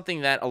 this is something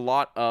that a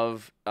lot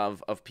of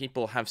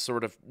people have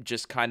sort of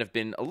just kind of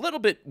been a little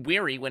bit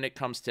weary when it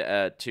comes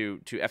to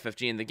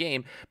FFG in the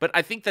game. But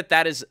I think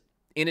that is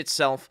in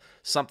itself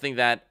something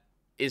that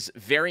is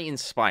very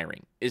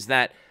inspiring, is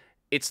that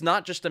it's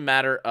not just a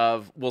matter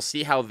of, we'll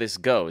see how this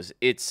goes.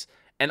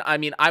 And I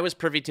mean, I was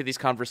privy to these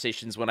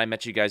conversations when I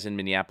met you guys in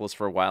Minneapolis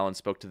for a while and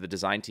spoke to the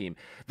design team.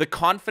 The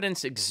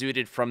confidence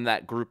exuded from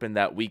that group in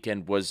that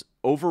weekend was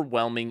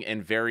overwhelming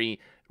and very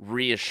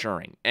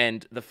reassuring.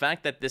 And the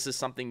fact that this is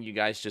something you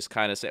guys just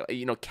kind of say,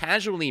 you know,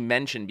 casually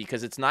mention,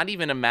 because it's not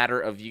even a matter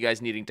of you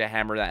guys needing to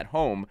hammer that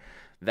home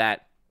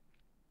that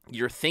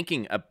you're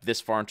thinking of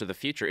this far into the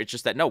future. It's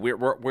just that, no,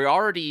 we've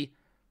already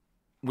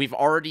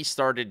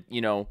started,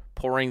 you know,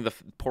 pouring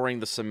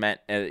the cement,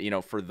 you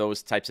know, for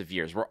those types of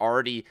years. We're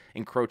already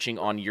encroaching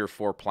on year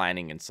 4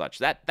 planning and such.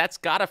 That's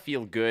gotta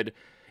feel good. It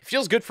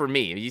feels good for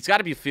me. It's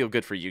got to feel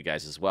good for you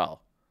guys as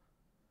well.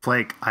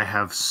 Flake, I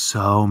have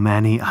so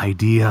many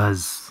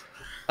ideas.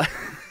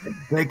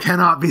 They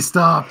cannot be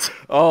stopped.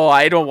 Oh,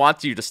 I don't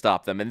want you to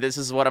stop them. And this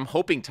is what I'm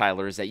hoping,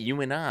 Tyler, is that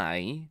you and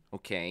I,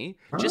 okay,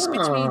 just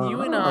between you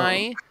and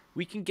I,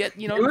 we can get,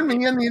 you know... You and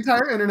me and the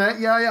entire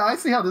internet. Yeah, I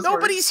see how this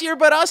Nobody's works. here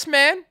but us,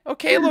 man.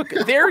 Okay, look,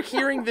 they're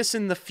hearing this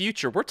in the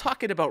future. We're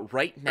talking about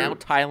right now,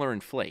 Tyler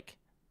and Flake.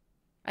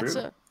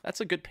 That's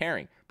a good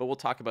pairing, but we'll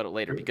talk about it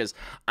later, because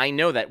I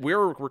know that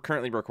we're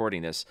currently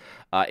recording this.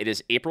 It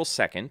is April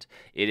 2nd.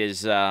 It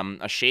is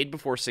a shade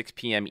before 6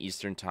 p.m.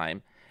 Eastern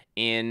Time.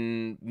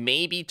 In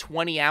maybe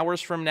 20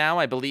 hours from now,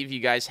 I believe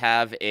you guys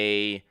have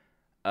there's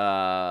an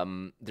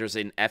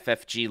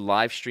FFG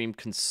live stream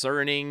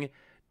concerning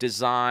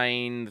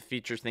design, the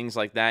features, things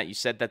like that. You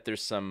said that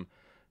there's some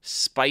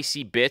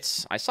spicy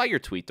bits. I saw your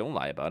tweet. Don't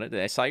lie about it.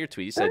 I saw your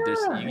tweet. You said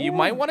you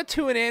might want to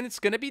tune in. It's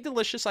going to be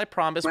delicious, I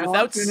promise.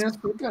 It's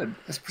pretty good.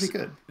 It's pretty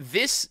good.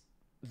 This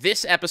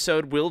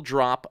episode will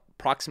drop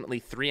approximately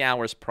 3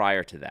 hours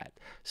prior to that.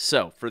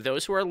 So for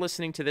those who are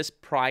listening to this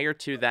prior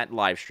to that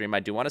live stream,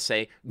 I do want to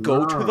say,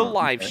 go to the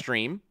live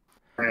stream.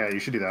 Yeah, you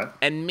should do that.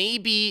 And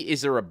maybe,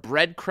 is there a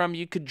breadcrumb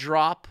you could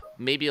drop?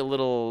 Maybe a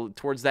little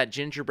towards that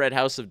gingerbread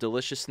house of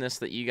deliciousness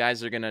that you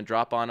guys are going to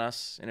drop on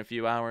us in a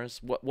few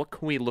hours? What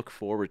can we look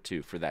forward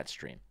to for that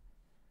stream?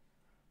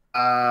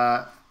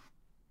 I'm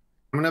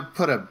going to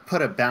put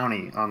a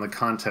bounty on the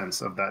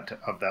contents of that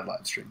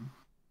live stream.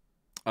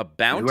 A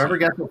bounty? Whoever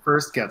gets it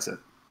first gets it.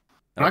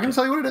 I'm not going to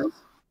tell you what it is,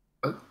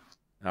 but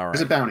all right.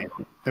 There's a bounty.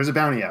 There's a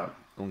bounty out.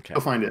 Okay. Go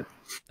find it.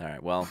 All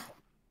right. Well,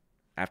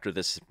 after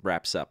this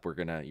wraps up, you're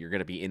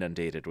gonna be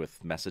inundated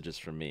with messages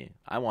from me.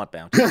 I want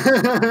bounty.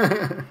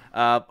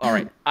 All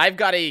right. I've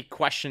got a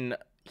question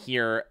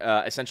here.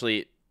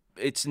 Essentially,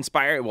 it's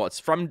inspired. Well, it's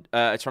from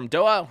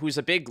Doa, who's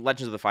a big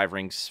Legends of the Five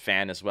Rings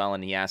fan as well,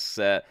 and he asks,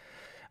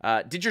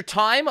 did your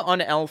time on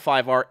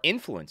L5R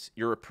influence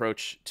your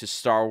approach to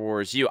Star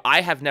Wars U?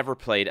 I have never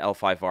played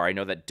L5R. I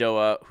know that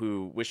Doa,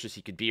 who wishes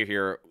he could be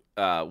here,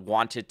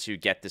 wanted to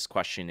get this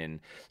question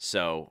in.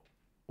 So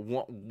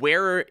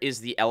where is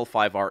the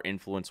L5R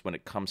influence when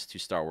it comes to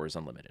Star Wars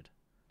Unlimited?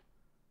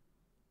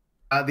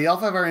 The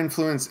L5R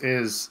influence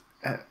is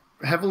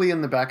heavily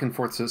in the back and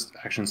forth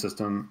action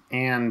system,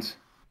 and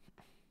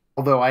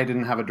although I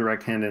didn't have a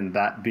direct hand in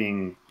that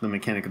being the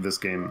mechanic of this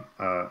game,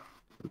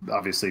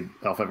 obviously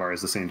L5R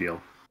is the same deal.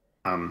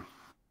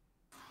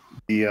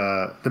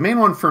 The main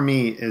one for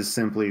me is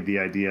simply the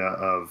idea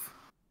of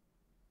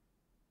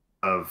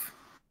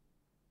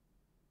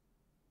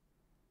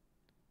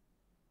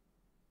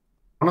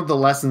one of the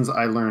lessons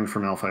I learned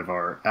from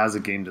L5R as a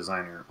game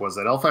designer was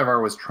that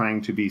L5R was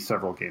trying to be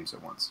several games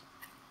at once.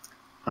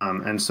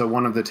 And so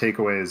one of the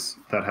takeaways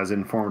that has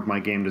informed my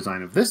game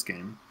design of this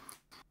game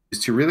is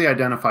to really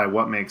identify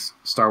what makes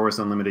Star Wars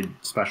Unlimited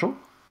special,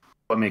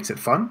 what makes it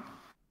fun,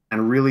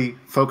 and really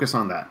focus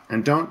on that.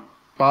 And don't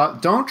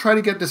try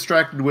to get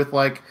distracted with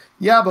like,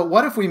 yeah, but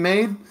what if we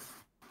made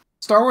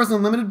Star Wars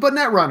Unlimited but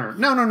Netrunner?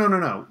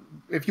 No.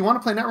 If you want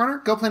to play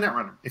Netrunner, go play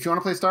Netrunner. If you want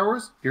to play Star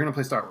Wars, you're going to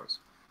play Star Wars.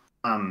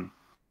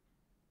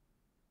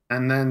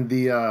 And then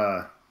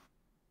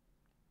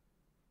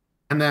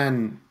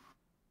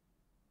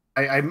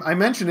I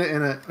mentioned it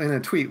in a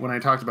tweet when I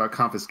talked about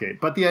Confiscate,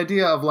 but the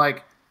idea of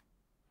like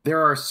there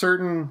are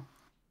certain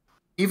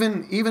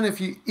even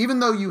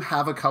though you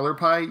have a color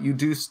pie, you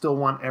do still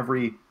want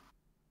every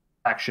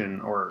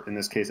action, or in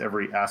this case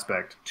every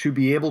aspect, to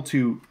be able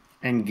to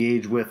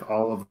engage with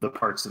all of the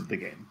parts of the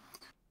game.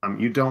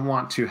 You don't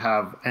want to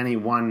have any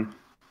one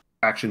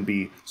action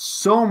be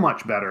so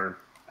much better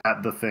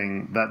at the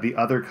thing that the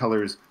other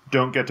colors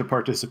don't get to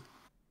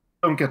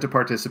don't get to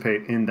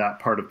participate in that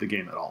part of the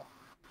game at all.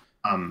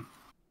 And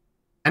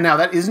now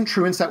that isn't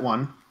true in set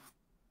 1,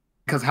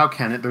 because how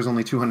can it? There's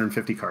only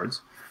 250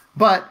 cards.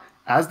 But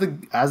as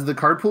the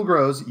card pool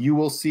grows, you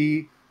will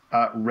see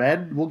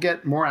red will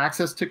get more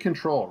access to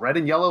control. Red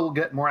and yellow will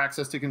get more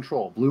access to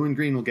control. Blue and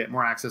green will get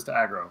more access to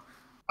aggro.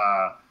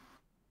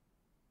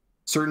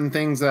 Certain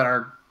things that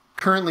are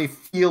currently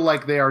feel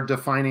like they are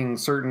defining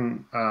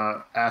certain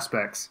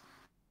aspects.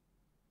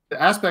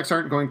 The aspects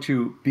aren't going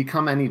to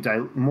become any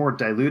more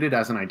diluted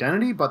as an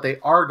identity, but they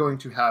are going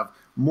to have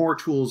more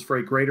tools for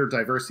a greater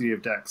diversity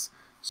of decks,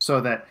 so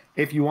that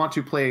if you want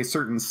to play a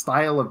certain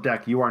style of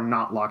deck, you are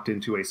not locked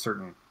into a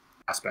certain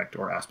aspect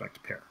or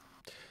aspect pair.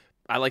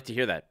 I like to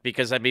hear that,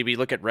 because I mean, we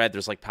look at red,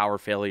 there's like Power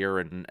Failure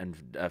and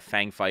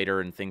Fang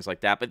Fighter and things like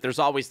that, but there's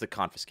always the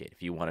Confiscate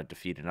if you want to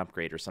defeat an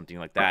upgrade or something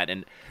like that.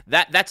 And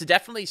that's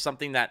definitely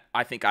something that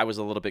I think I was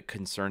a little bit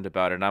concerned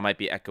about, and I might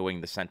be echoing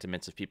the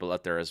sentiments of people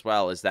out there as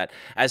well, is that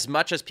as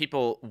much as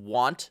people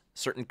want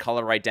certain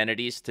color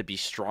identities to be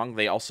strong,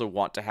 they also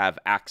want to have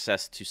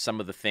access to some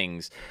of the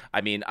things.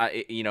 I mean,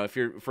 if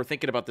we're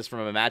thinking about this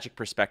from a Magic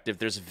perspective,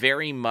 there's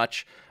very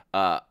much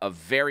a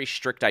very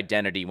strict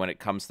identity when it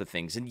comes to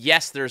things. And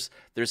yes, there's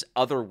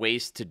other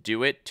ways to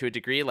do it to a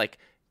degree. Like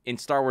in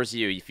Star Wars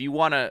U, if you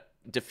want to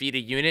defeat a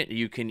unit,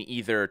 you can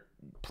either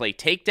play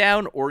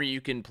takedown or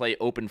you can play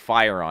open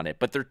fire on it.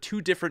 But they're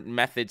two different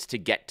methods to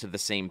get to the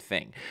same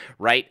thing,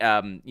 right?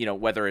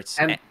 Whether it's...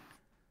 And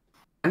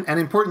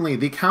importantly,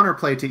 the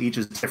counterplay to each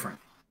is different.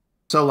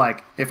 So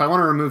like, if I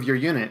want to remove your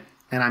unit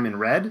and I'm in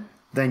red,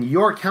 then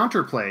your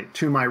counterplay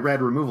to my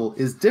red removal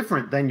is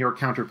different than your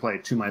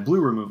counterplay to my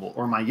blue removal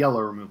or my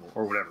yellow removal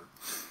or whatever.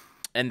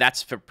 And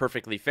that's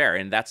perfectly fair,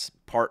 and that's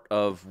part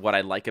of what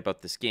I like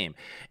about this game.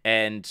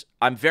 And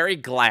I'm very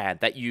glad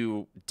that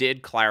you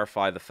did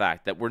clarify the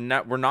fact that we're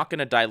not going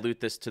to dilute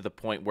this to the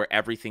point where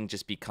everything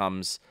just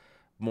becomes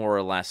more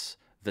or less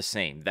the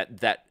same.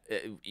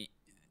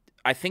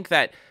 I think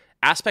that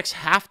aspects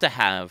have to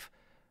have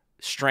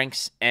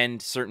strengths and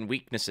certain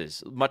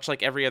weaknesses, much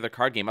like every other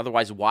card game.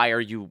 Otherwise, why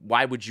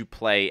would you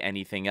play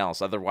anything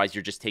else? Otherwise,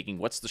 you're just taking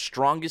what's the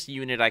strongest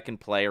unit I can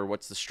play, or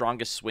what's the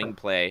strongest swing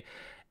play,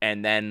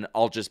 and then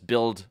I'll just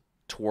build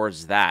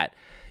towards that.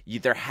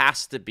 There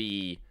has to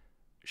be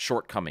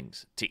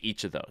shortcomings to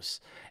each of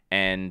those,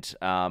 and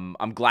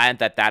I'm glad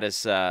that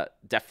is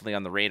definitely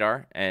on the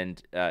radar.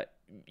 And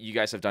you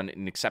guys have done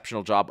an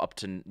exceptional job up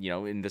to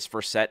in this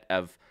first set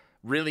of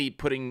really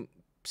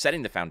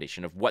setting the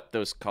foundation of what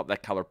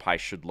that color pie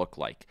should look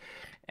like.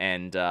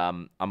 And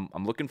I'm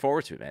looking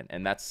forward to it, man.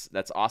 And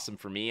that's awesome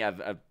for me.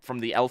 I've from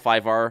the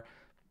L5R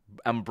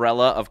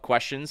umbrella of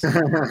questions,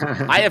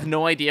 I have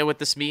no idea what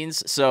this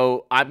means,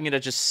 so I'm going to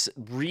just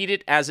read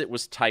it as it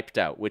was typed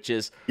out, which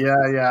is...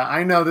 Yeah,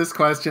 I know this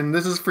question.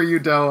 This is for you,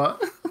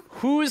 Doa.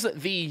 Who's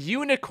the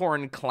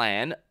Unicorn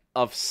Clan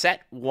of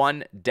Set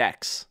 1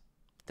 decks?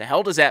 The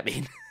hell does that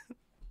mean?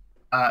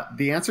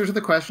 The answer to the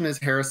question is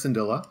Hera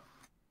Syndulla.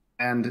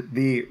 And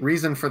the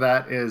reason for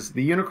that is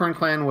the Unicorn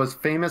Clan was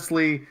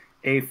famously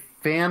a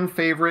fan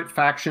favorite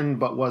faction,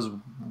 but was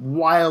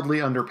wildly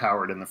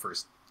underpowered in the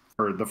first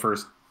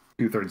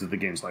 2/3 of the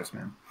game's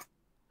lifespan.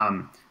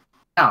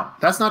 Now,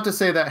 that's not to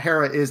say that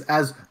Hera is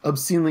as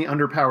obscenely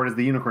underpowered as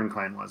the Unicorn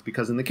Clan was,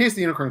 because in the case of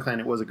the Unicorn Clan,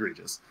 it was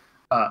egregious.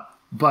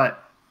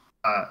 But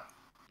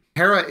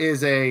Hera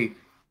is a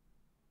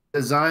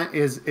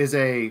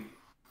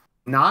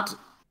not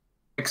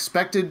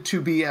expected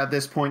to be at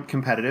this point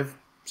competitive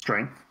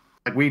strength.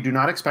 Like, we do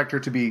not expect her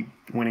to be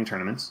winning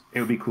tournaments. It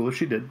would be cool if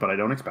she did, but I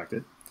don't expect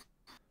it.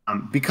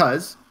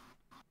 Because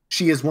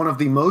she is one of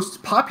the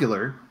most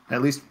popular,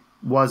 at least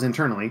was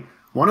internally,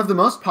 one of the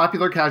most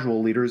popular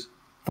casual leaders,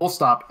 full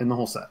stop, in the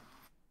whole set.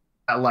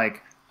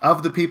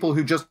 Of the people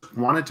who just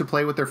wanted to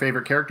play with their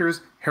favorite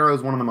characters, Hera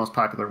is one of the most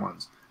popular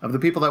ones. Of the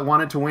people that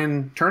wanted to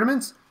win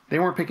tournaments, they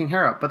weren't picking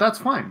Hera, but that's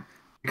fine,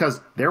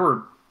 because there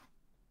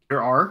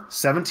are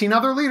 17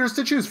 other leaders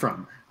to choose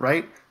from,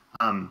 right?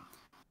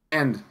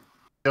 And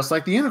just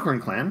like the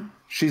Unicorn Clan,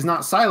 she's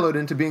not siloed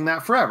into being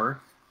that forever,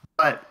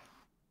 but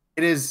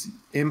it is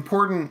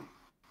important.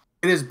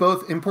 It is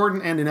both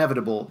important and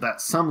inevitable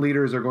that some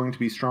leaders are going to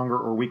be stronger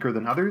or weaker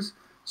than others.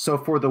 So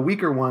for the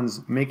weaker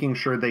ones, making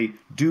sure they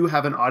do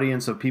have an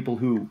audience of people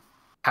who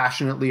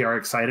passionately are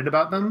excited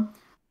about them,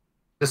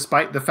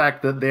 despite the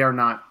fact that they are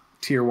not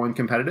tier 1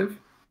 competitive,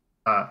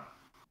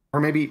 or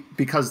maybe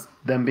because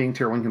them being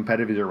tier 1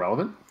 competitive is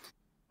irrelevant,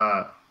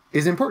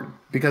 is important,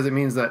 because it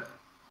means that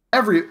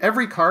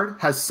every card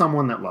has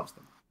someone that loves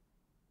them.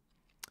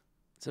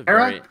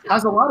 Hera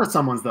has a lot of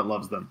someones that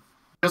loves them,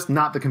 just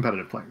not the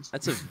competitive players.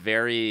 That's a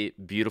very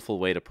beautiful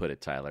way to put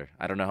it, Tyler.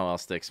 I don't know how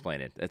else to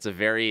explain it. It's a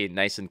very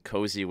nice and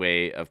cozy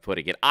way of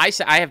putting it. I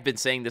have been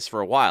saying this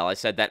for a while. I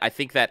said that I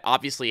think that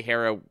obviously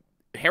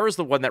Hera's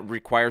the one that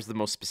requires the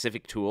most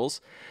specific tools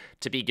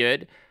to be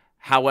good.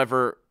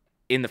 However,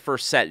 in the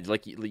first set,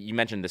 like you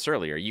mentioned this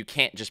earlier, you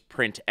can't just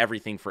print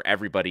everything for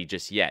everybody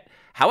just yet.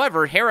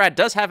 However, Hera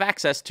does have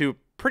access to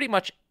pretty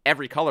much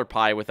every color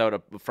pie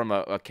from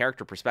a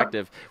character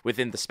perspective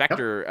within the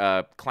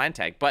Spectre clan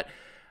tag. But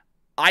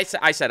I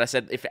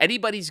said, if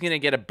anybody's going to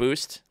get a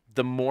boost,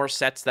 the more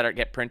sets that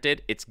get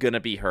printed, it's going to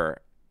be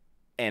her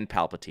and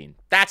Palpatine.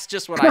 That's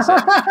just what I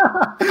said.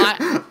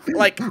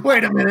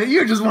 Wait a minute,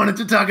 you just wanted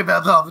to talk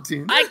about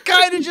Palpatine. I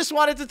kind of just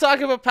wanted to talk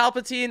about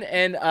Palpatine,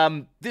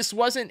 and this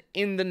wasn't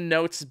in the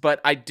notes,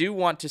 but I do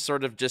want to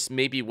sort of just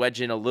maybe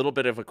wedge in a little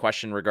bit of a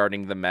question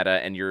regarding the meta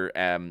and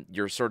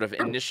your sort of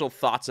initial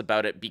thoughts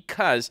about it,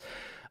 because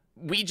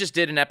we just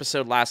did an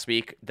episode last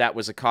week that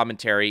was a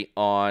commentary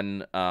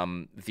on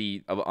on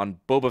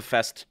Boba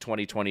Fest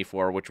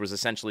 2024, which was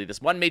essentially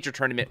this one major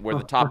tournament where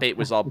the top 8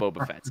 was all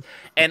Boba Fetts.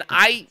 And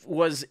I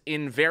was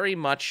in very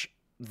much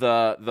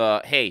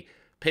the hey,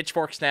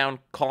 pitchforks down,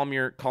 calm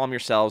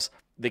yourselves.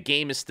 The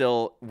game is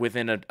still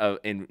within a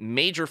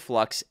major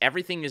flux.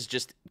 Everything is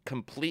just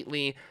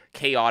completely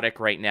chaotic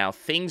right now.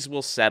 Things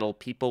will settle.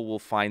 People will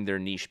find their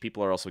niche.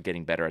 People are also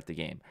getting better at the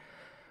game.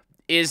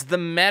 Is the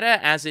meta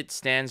as it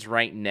stands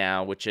right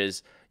now, which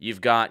is you've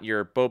got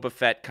your Boba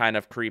Fett kind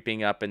of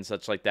creeping up and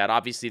such like that.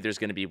 Obviously, there's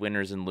going to be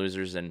winners and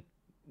losers. And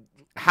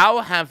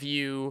how have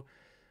you...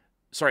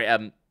 Sorry,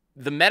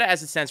 the meta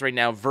as it stands right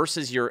now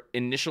versus your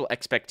initial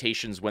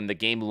expectations when the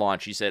game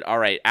launched. You said, all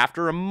right,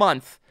 after a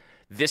month,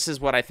 this is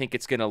what I think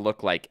it's going to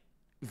look like.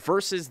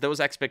 Versus those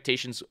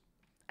expectations,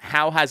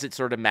 how has it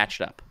sort of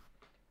matched up?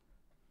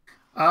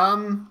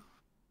 Boba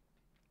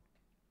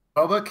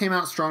came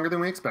out stronger than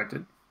we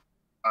expected.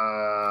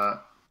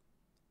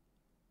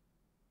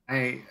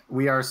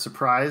 We are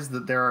surprised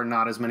that there are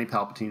not as many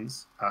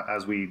Palpatines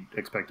as we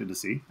expected to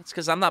see. That's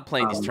because I'm not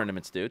playing these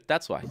tournaments, dude.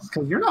 That's why.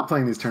 Because you're not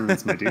playing these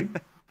tournaments, my dude.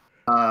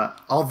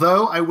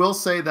 Although I will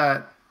say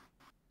that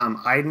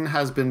Iden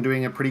has been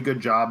doing a pretty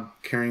good job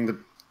carrying the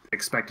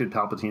expected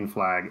Palpatine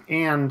flag,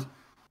 and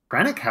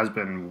Krennic has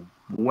been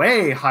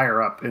way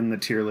higher up in the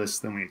tier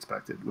list than we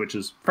expected, which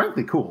is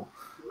frankly cool.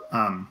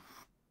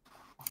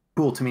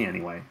 Cool to me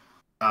anyway.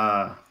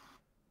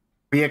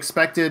 We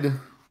expected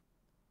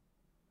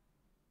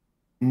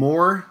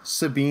more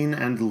Sabine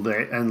and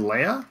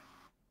Leia,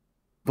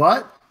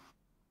 but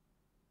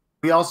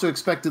we also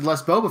expected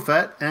less Boba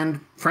Fett, and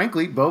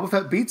frankly, Boba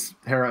Fett beats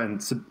Leia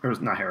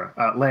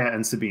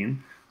and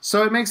Sabine.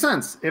 So it makes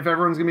sense. If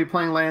everyone's going to be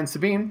playing Leia and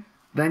Sabine,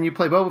 then you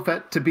play Boba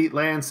Fett to beat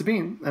Leia and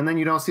Sabine, and then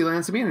you don't see Leia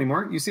and Sabine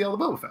anymore. You see all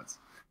the Boba Fetts.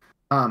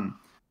 And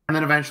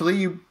then eventually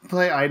you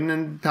play Iden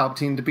and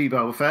Palpatine to beat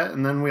Boba Fett,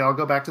 and then we all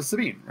go back to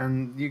Sabine,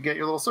 and you get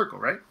your little circle,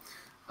 right?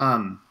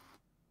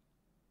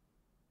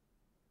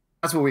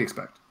 That's what we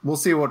expect. We'll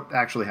see what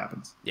actually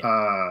happens.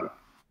 Yeah.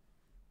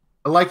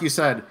 Like you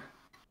said,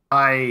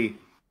 I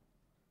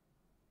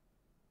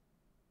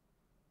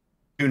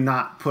do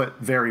not put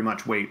very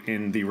much weight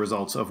in the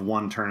results of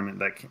one tournament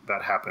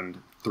that happened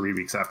 3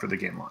 weeks after the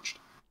game launched.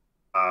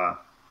 I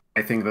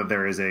think that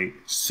there is a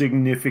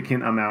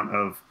significant amount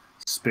of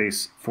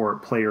space for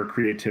player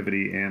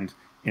creativity and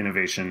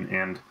innovation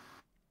and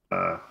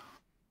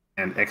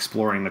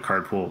exploring the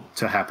card pool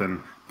to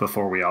happen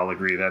before we all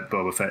agree that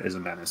Boba Fett is a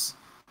menace.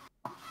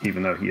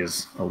 Even though he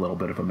is a little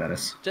bit of a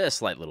menace. Just a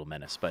slight little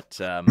menace, but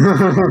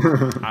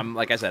I'm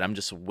like I said, I'm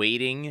just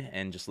waiting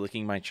and just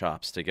licking my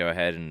chops to go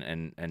ahead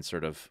and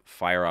sort of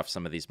fire off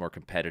some of these more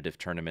competitive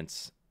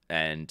tournaments.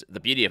 And the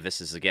beauty of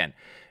this is, again,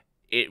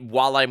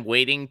 while I'm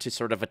waiting to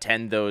sort of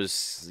attend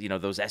those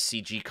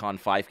SCG Con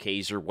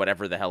 5Ks or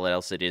whatever the hell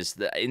else it is,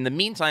 in the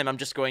meantime, I'm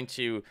just going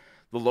to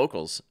the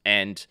locals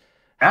and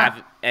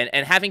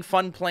having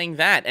fun playing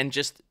that and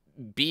just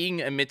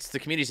being amidst the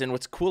communities. And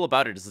what's cool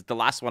about it is that the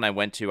last one I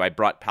went to, I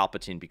brought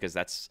Palpatine because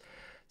it's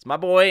my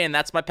boy and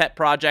that's my pet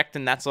project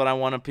and that's what I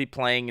want to be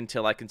playing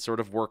until I can sort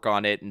of work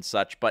on it and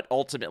such. But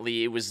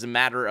ultimately, it was a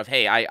matter of,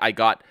 hey,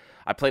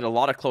 I played a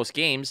lot of close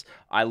games.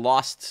 I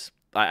lost,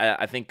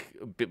 I think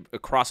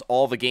across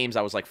all the games,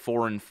 I was like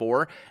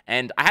 4-4,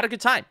 and I had a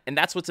good time. And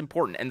that's what's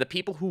important. And the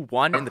people who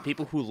won and the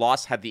people who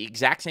lost had the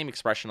exact same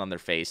expression on their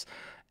face.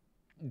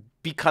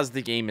 Because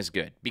the game is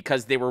good,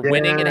 because they were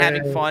winning and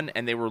having fun,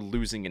 and they were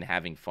losing and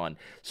having fun.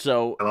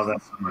 So, I love that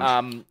so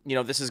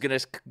much. This is gonna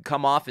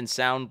come off and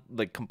sound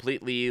like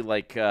completely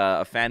like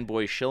a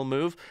fanboy shill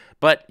move,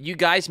 but you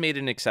guys made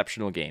an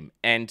exceptional game,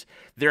 and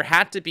there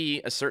had to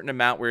be a certain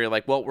amount where you're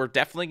like, well, we're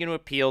definitely going to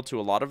appeal to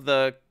a lot of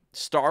the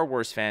Star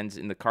Wars fans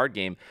in the card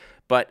game.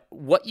 But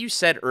what you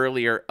said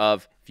earlier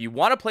of if you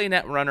want to play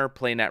Netrunner,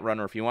 play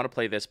Netrunner. If you want to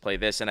play this, play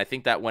this. And I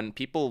think that when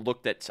people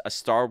looked at a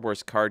Star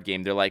Wars card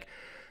game, they're like,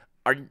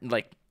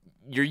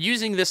 you're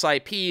using this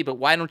IP, but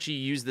why don't you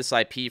use this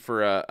IP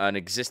for an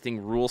existing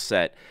rule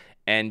set?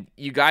 And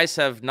you guys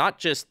have not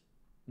just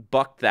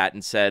bucked that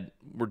and said,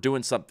 we're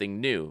doing something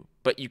new,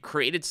 but you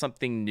created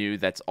something new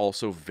that's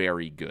also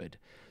very good.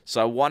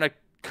 So I want to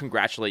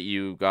congratulate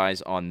you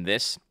guys on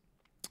this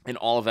and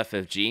all of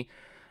FFG,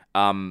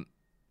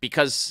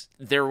 because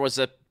there was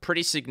a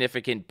pretty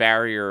significant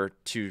barrier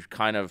to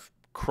kind of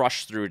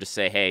crush through to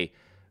say, hey,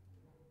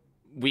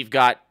 we've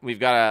got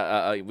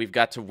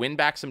to win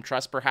back some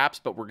trust perhaps,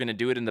 but we're going to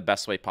do it in the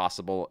best way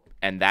possible.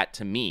 And that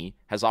to me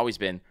has always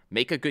been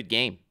make a good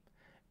game.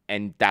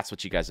 And that's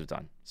what you guys have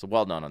done. So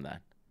well done on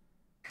that.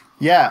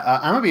 Yeah.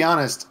 I'm gonna be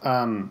honest.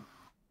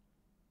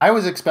 I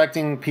was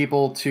expecting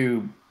people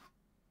to,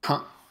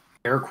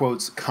 air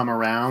quotes, come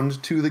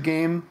around to the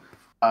game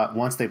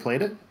once they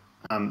played it,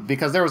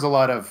 because there was a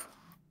lot of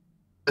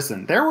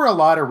listen. There were a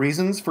lot of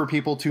reasons for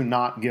people to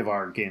not give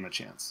our game a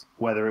chance.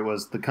 Whether it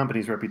was the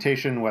company's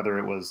reputation, whether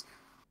it was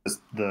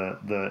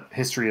the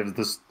history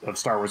of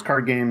Star Wars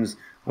card games,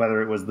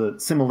 whether it was the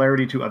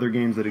similarity to other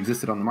games that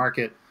existed on the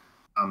market.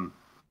 And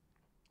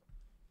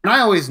I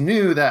always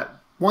knew that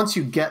once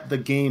you get the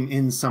game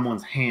in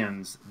someone's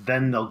hands,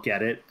 then they'll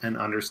get it and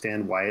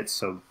understand why it's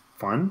so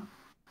fun.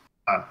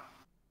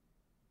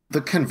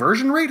 The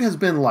conversion rate has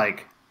been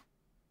like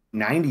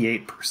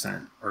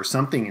 98% or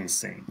something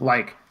insane.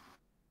 Like,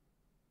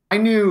 I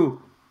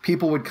knew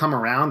people would come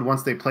around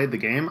once they played the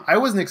game. I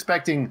wasn't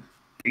expecting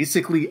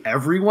basically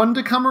everyone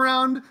to come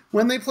around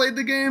when they played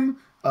the game.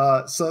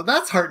 So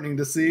that's heartening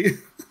to see.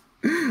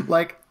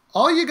 Like,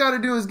 all you got to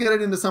do is get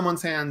it into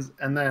someone's hands,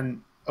 and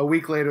then a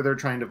week later they're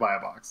trying to buy a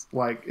box.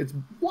 Like, it's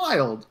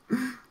wild.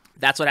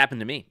 That's what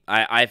happened to me.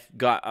 I've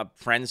got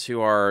friends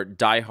who are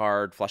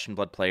diehard Flesh and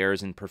Blood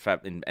players and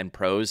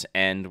pros,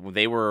 and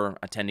they were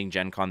attending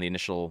Gen Con, the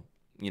initial,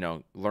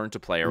 learn to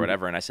play or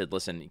whatever. And I said,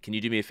 listen, can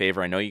you do me a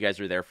favor? I know you guys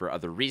are there for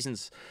other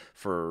reasons,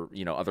 for,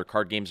 other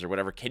card games or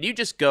whatever. Can you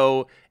just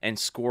go and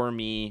score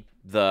me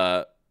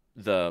the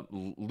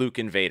Luke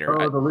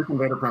Invader? Oh, the Luke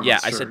Invader promo. Yeah,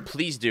 sure. I said,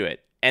 please do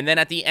it. And then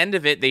at the end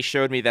of it, they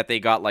showed me that they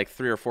got like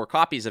 3 or 4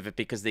 copies of it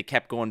because they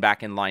kept going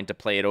back in line to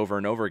play it over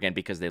and over again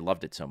because they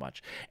loved it so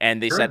much.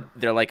 And they said,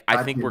 they're like,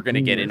 I think we're going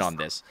to get in on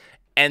this.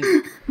 And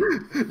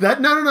that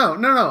no.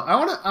 I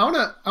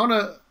want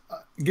to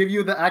give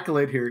you the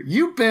accolade here.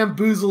 You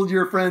bamboozled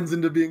your friends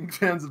into being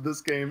fans of this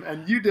game,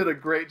 and you did a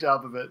great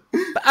job of it.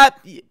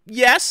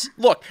 Yes.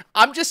 Look,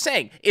 I'm just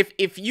saying,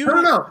 if you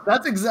no,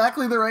 that's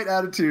exactly the right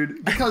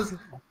attitude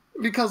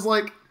because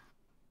like.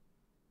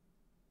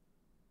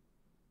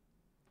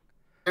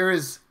 There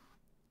is,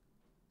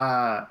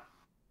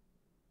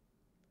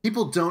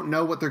 people don't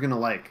know what they're going to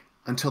like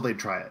until they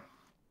try it.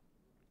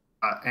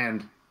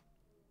 And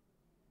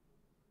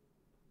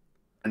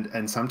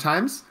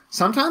sometimes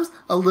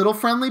a little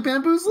friendly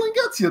bamboozling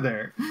gets you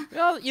there.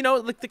 Well,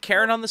 like the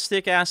carrot on the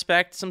stick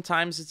aspect,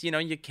 sometimes it's,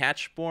 you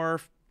catch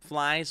more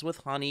flies with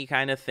honey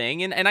kind of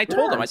thing. And I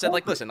told them, I said,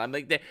 like, listen, I'm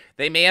like,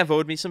 they may have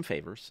owed me some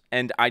favors.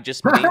 And I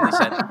just mainly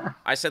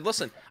said,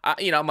 listen,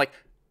 I'm like,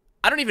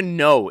 I don't even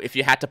know if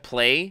you had to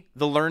play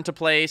the Learn to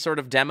Play sort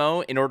of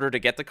demo in order to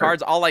get the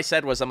cards. All I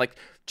said was, I'm like,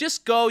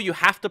 just go. You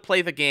have to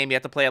play the game. You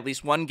have to play at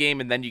least one game,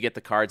 and then you get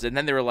the cards. And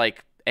then they were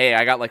like, hey,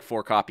 I got like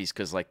 4 copies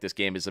because like this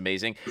game is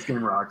amazing. This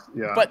game rocks,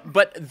 yeah.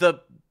 But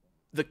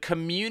the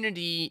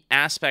community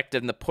aspect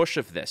and the push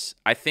of this,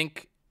 I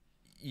think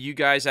you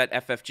guys at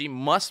FFG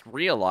must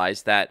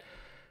realize that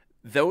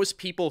those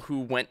people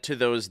who went to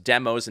those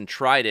demos and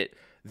tried it,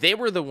 they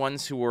were the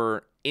ones who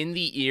were in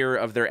the ear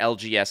of their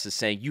LGSs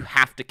saying, you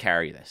have to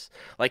carry this.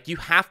 Like, you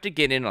have to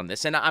get in on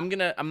this. And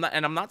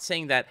I'm not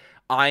saying that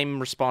I'm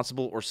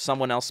responsible or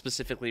someone else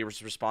specifically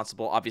is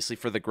responsible, obviously,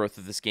 for the growth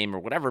of this game or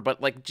whatever,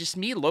 but like just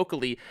me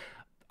locally,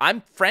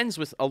 I'm friends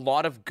with a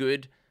lot of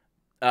good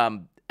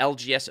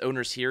LGS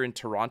owners here in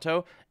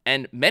Toronto,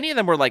 and many of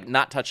them were like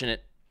not touching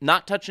it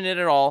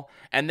at all.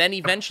 And then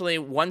eventually,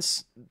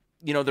 once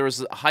there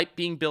was hype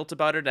being built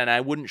about it, and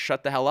I wouldn't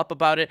shut the hell up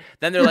about it.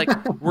 Then they're like,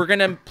 we're going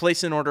to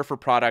place an order for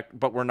product,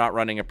 but we're not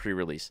running a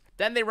pre-release.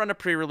 Then they run a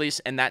pre-release,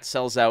 and that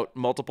sells out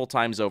multiple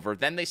times over.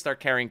 Then they start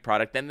carrying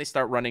product. Then they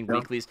start running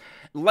weeklies.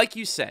 Like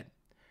you said,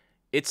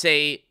 it's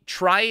a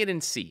try it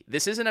and see.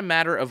 This isn't a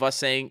matter of us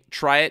saying,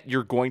 try it,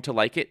 you're going to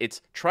like it.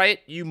 It's try it,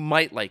 you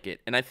might like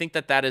it. And I think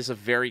that is a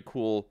very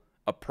cool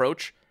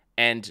approach.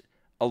 And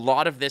a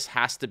lot of this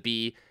has to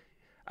be,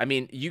 I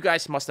mean, you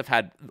guys must have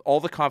had all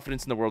the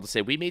confidence in the world to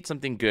say, we made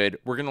something good.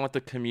 We're going to let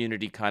the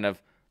community kind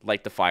of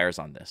light the fires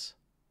on this.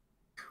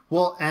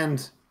 Well,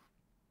 and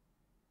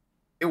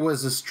it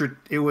was a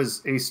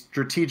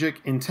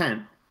strategic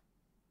intent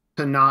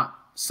to not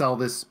sell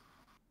this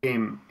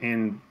game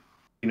in,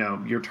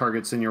 your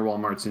Targets and your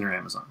Walmarts and your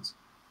Amazons.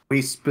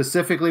 We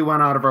specifically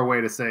went out of our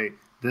way to say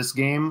this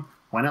game,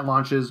 when it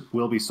launches,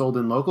 will be sold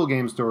in local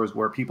game stores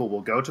where people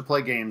will go to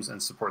play games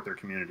and support their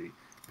community.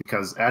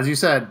 Because, as you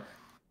said,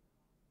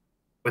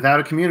 without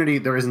a community,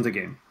 there isn't a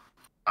game.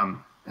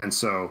 And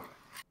so,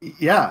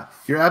 yeah,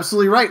 you're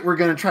absolutely right. We're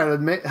going to try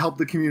to help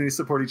the community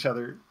support each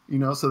other,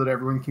 so that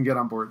everyone can get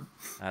on board.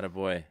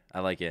 Attaboy.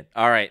 I like it.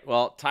 All right.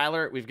 Well,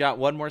 Tyler, we've got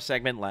one more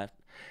segment left.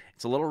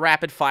 It's a little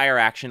rapid fire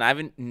action. I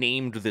haven't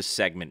named this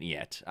segment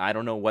yet. I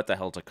don't know what the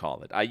hell to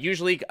call it. I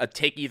usually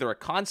take either a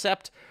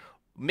concept,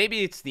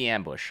 maybe it's the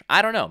ambush.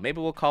 I don't know. Maybe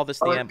we'll call this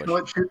the ambush.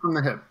 Let's shoot from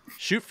the hip.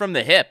 Shoot from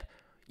the hip.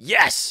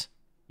 Yes.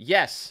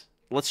 Yes.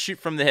 Let's shoot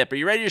from the hip. Are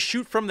you ready to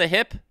shoot from the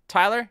hip,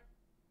 Tyler?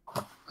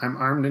 I'm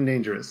armed and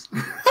dangerous.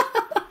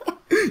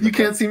 You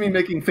can't see me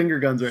making finger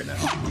guns right now.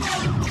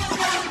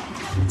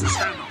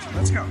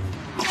 Let's go.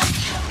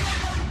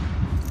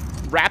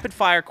 Rapid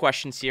fire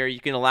questions here. You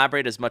can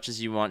elaborate as much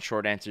as you want.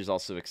 Short answers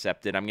also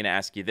accepted. I'm going to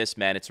ask you this,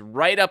 man. It's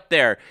right up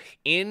there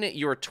in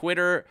your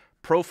Twitter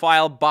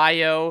profile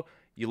bio.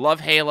 You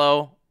love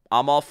Halo.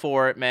 I'm all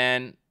for it,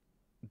 man.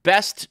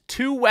 Best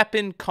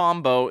 2-weapon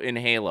combo in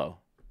Halo.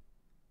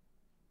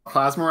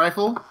 Plasma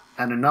rifle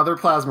and another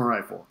plasma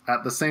rifle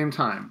at the same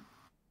time.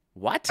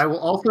 What? I will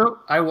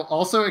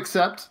also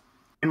accept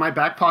in my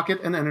back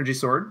pocket an energy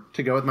sword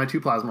to go with my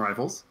 2 plasma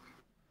rifles.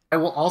 I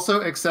will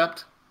also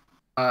accept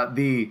I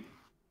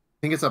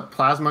think it's a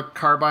plasma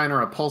carbine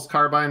or a pulse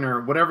carbine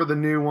or whatever the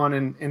new one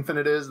in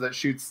Infinite is that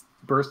shoots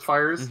burst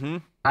fires. Mm-hmm.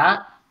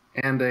 That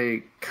and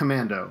a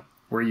commando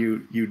where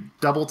you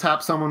double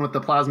tap someone with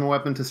the plasma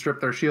weapon to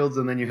strip their shields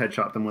and then you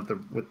headshot them with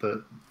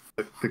the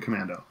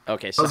commando.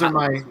 Okay, so those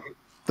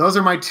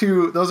are my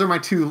two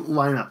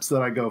lineups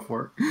that I go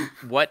for.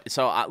 What?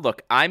 So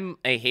look, I'm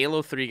a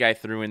Halo 3 guy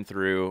through and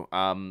through.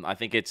 I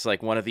think it's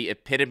like one of the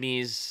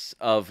epitomes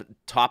of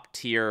top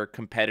tier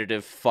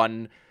competitive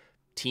fun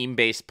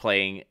team-based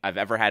playing I've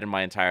ever had in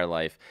my entire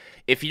life.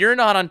 If you're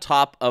not on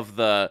top of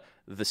the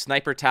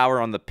sniper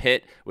tower on the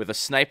pit with a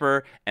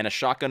sniper and a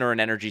shotgun or an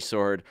energy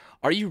sword,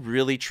 are you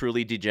really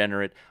truly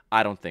degenerate?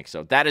 I don't think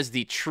so. That is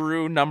the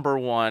true number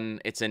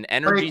one. It's an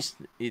energy.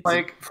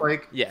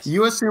 Flake. Yes.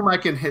 You assume I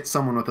can hit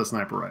someone with a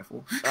sniper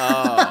rifle.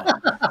 Oh.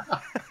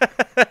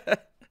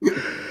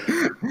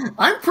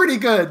 I'm pretty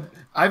good.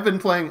 I've been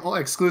playing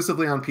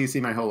exclusively on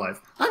PC my whole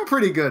life. I'm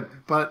pretty good,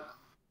 but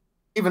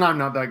even I'm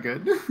not that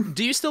good.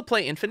 Do you still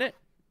play Infinite?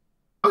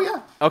 Oh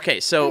yeah. Okay,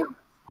 so yeah.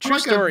 True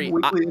story.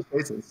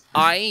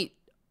 I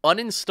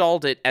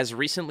uninstalled it as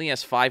recently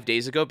as 5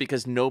 days ago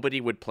because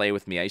nobody would play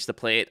with me. I used to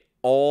play it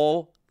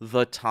all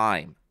the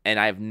time, and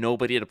I have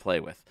nobody to play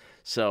with.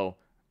 So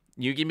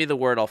you give me the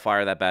word, I'll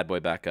fire that bad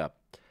boy back up.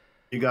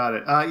 You got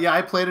it. Yeah,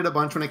 I played it a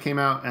bunch when it came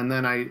out, and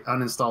then I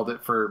uninstalled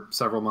it for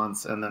several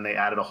months, and then they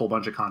added a whole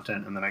bunch of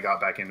content, and then I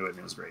got back into it, and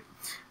it was great.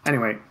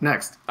 Anyway,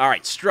 next. All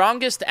right,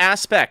 strongest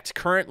aspect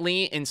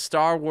currently in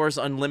Star Wars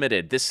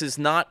Unlimited. This is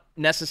not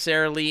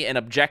necessarily an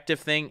objective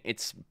thing.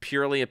 It's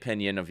purely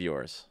opinion of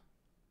yours.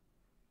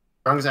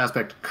 Strongest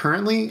aspect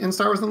currently in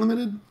Star Wars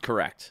Unlimited?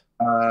 Correct.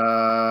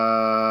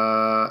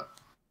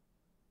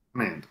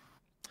 Command.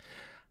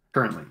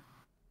 Currently.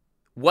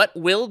 What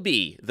will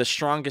be the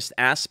strongest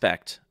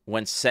aspect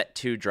when Set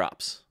 2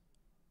 drops?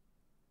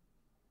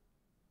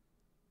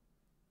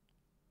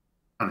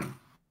 Cunning.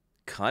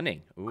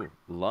 Cunning. Ooh,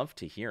 love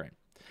to hear it.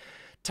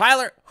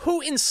 Tyler,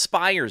 who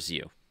inspires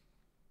you?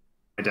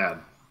 My dad.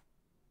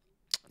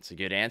 That's a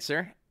good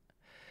answer.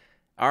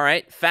 All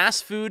right,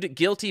 fast food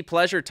guilty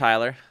pleasure,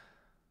 Tyler.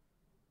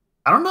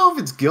 I don't know if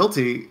it's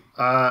guilty,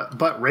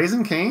 but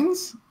Raisin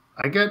Cane's?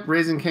 I get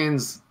Raisin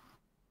Cane's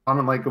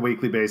on like a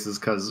weekly basis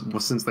because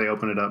since they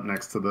open it up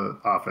next to the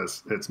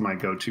office, it's my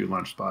go-to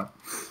lunch spot.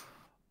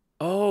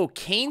 Oh,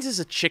 Cane's is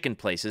a chicken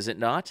place, is it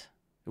not?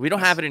 We don't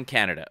have it in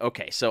Canada.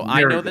 Okay, so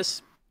I Very know good.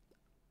 this.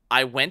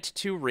 I went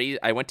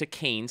to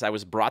Cane's. I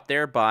was brought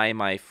there by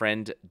my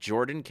friend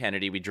Jordan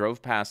Kennedy. We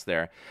drove past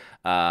there.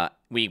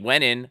 We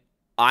went in.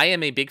 I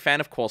am a big fan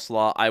of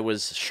coleslaw. I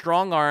was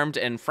strong-armed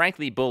and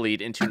frankly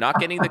bullied into not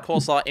getting the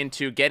coleslaw,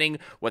 into getting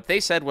what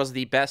they said was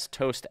the best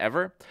toast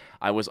ever.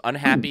 I was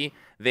unhappy.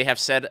 They have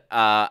said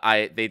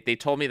they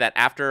told me that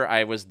after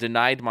I was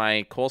denied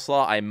my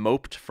coleslaw, I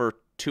moped for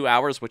 2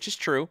 hours, which is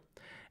true,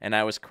 and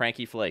I was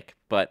cranky Flake.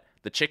 But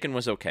the chicken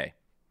was okay.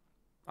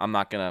 I'll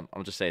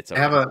just say it's okay.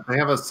 They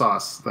have a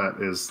sauce that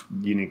is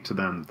unique to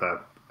them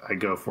that I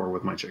go for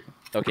with my chicken.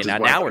 Okay,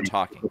 now we're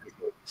talking.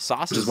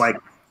 Sauces.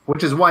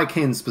 Which is why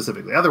Cane's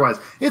specifically. Otherwise,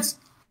 it's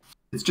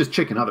just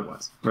chicken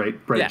otherwise,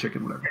 right? Breaded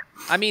chicken, whatever.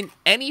 I mean,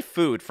 any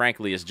food,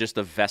 frankly, is just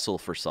a vessel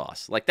for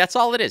sauce. Like, that's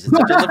all it is. It's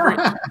a delivery.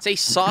 It's a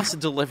sauce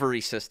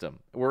delivery system.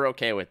 We're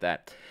okay with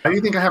that. How do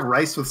you think I have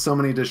rice with so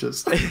many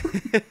dishes?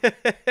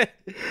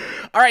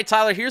 All right,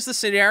 Tyler, here's the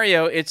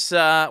scenario. It's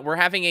we're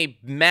having a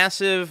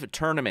massive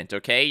tournament,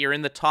 okay? You're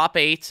in the top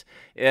 8.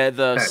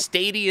 The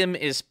stadium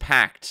is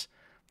packed.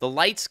 The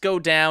lights go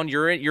down.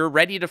 You're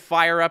ready to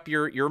fire up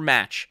your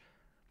match.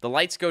 The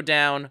lights go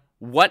down.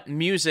 What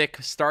music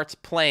starts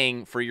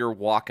playing for your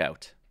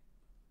walkout?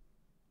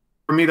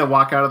 For me to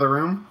walk out of the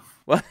room?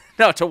 Well,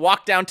 no, to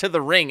walk down to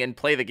the ring and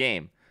play the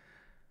game.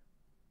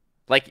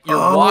 Like your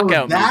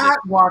walkout music. That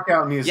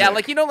walkout music. Yeah,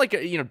 like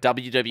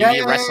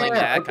WWE wrestling,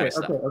 that kind of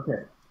stuff.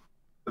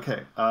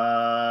 Okay.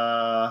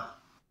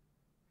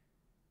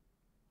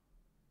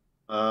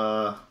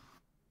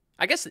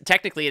 I guess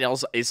technically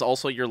it is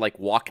also your like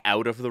walk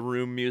out of the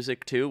room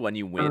music too when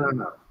you win.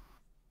 No.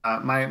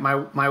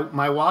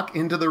 My walk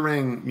into the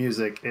ring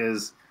music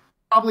is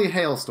probably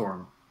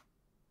Hailstorm.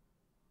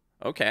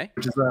 Okay.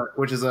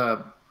 Which is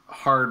a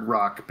hard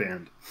rock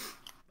band.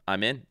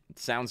 I'm in.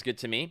 Sounds good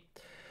to me.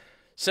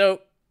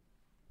 So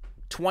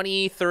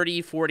 20,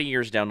 30, 40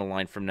 years down the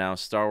line from now,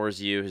 Star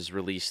Wars U has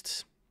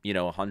released,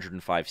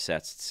 105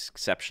 sets. It's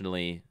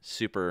exceptionally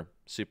super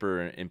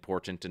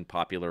important and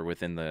popular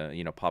within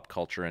the, pop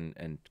culture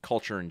and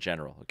culture in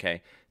general,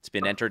 okay? It's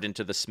been entered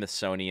into the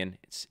Smithsonian.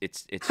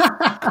 It's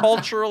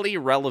culturally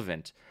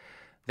relevant.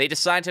 They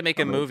decide to make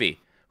a movie.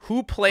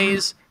 Who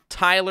plays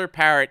Tyler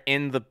Parrott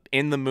in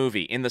the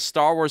movie, in the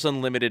Star Wars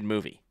Unlimited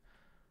movie?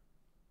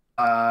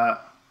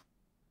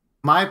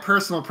 My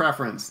personal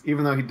preference,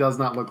 even though he does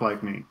not look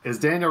like me, is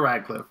Daniel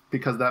Radcliffe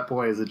because that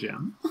boy is a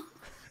gem.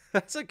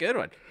 That's a good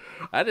one.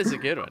 That is a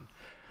good one.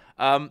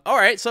 All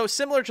right, so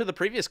similar to the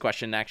previous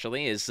question,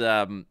 actually, is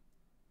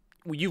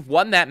you've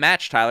won that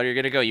match, Tyler. You're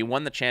gonna go. You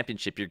won the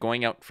championship. You're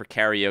going out for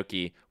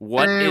karaoke.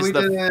 What is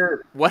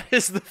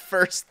the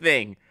first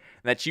thing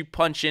that you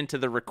punch into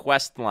the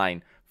request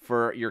line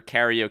for your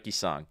karaoke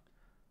song?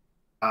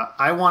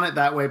 I Want It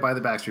That Way by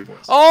the Backstreet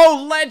Boys.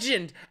 Oh,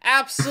 legend!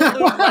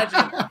 Absolute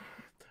legend.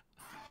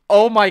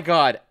 Oh my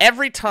God.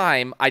 Every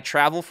time I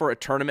travel for a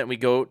tournament, we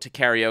go to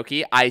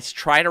karaoke, I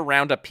try to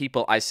round up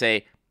people. I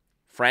say,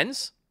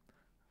 friends,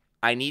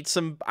 I need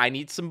some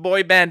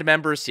boy band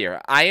members here.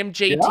 I am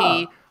JT.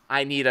 Yeah.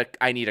 I need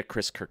a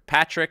Chris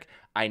Kirkpatrick.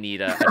 I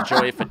need a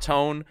Joey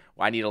Fatone.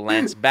 I need a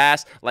Lance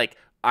Bass. Like,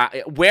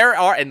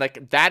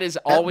 that is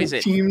always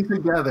it. Team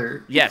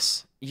together.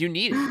 Yes, you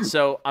need it.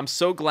 So I'm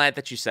so glad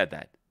that you said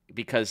that,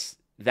 because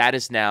that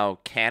is now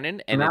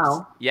canon. And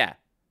now,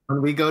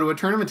 when we go to a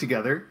tournament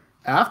together,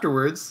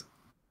 afterwards,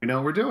 we know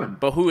what we're doing.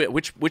 But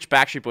which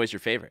Backstreet Boy is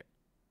your favorite?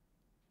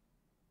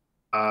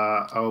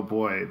 Oh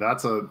boy,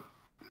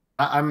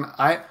 I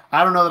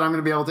don't know that I'm going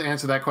to be able to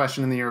answer that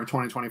question in the year of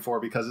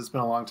 2024 because it's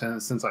been a long time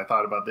since I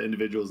thought about the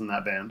individuals in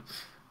that band.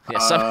 Yeah,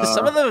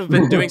 some of them have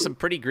been doing some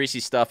pretty greasy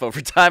stuff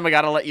over time. I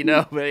got to let you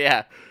know, but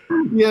yeah.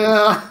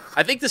 Yeah.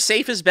 I think the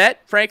safest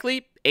bet,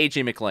 frankly,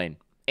 AJ McLean.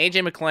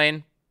 AJ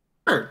McLean.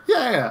 Sure.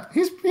 Yeah.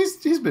 He's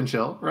been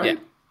chill, right? Yeah.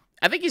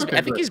 I think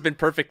he's been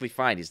perfectly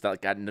fine. He's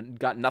not got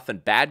nothing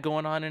bad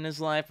going on in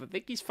his life. I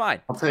think he's fine.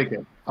 I'll take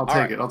it.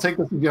 I'll take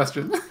the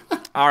suggestion.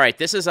 All right,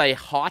 this is a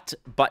hot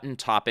button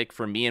topic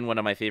for me and one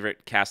of my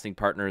favorite casting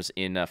partners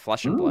in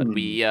Flesh and Blood.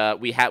 We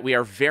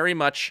are very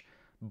much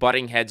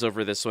butting heads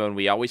over this one.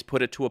 We always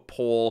put it to a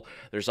poll.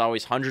 There's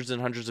always hundreds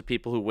and hundreds of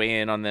people who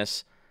weigh in on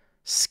this.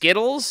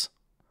 Skittles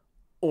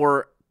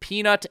or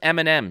peanut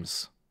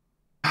M&Ms?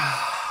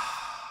 I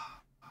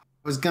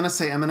was gonna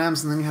say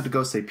M&Ms, and then you had to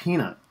go say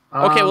peanut.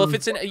 Okay, well, if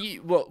it's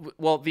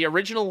the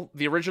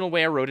original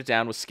way I wrote it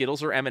down was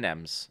Skittles or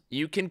M&Ms.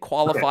 You can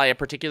qualify a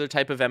particular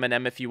type of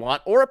M&M if you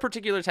want, or a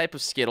particular type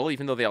of Skittle,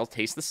 even though they all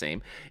taste the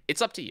same. It's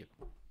up to you.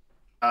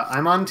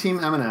 I'm on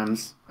Team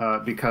M&Ms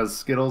because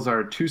Skittles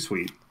are too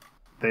sweet.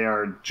 They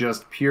are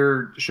just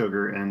pure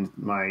sugar, and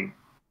my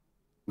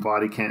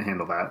body can't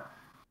handle that.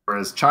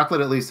 Whereas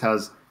chocolate at least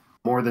has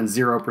more than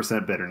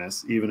 0%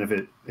 bitterness, even if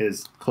it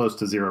is close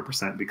to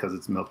 0% because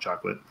it's milk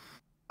chocolate.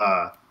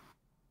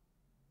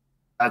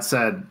 That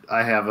said,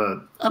 I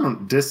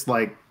don't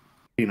dislike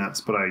peanuts,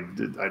 but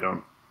I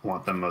don't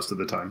want them most of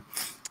the time.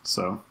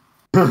 So,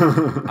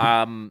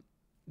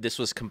 this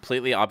was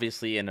completely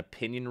obviously an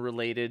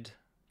opinion-related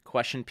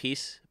question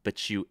piece,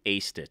 but you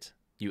aced it.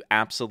 You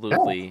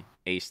absolutely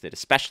aced it,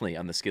 especially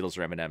on the Skittles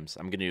or M&Ms.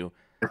 I'm going to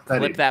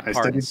clip that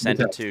part and send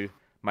it to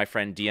my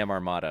friend DM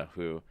Armada,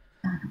 who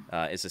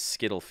is a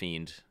Skittle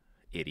fiend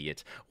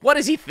idiot. What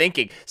is he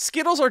thinking?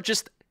 Skittles are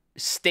just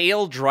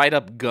stale,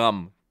 dried-up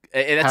gum.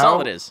 That's all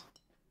it is.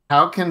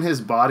 How can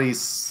his body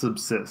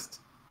subsist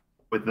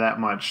with that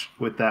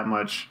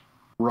much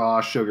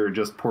raw sugar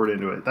just poured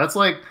into it? That's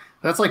like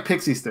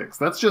pixie sticks.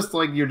 That's just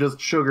like you're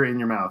just sugar in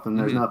your mouth and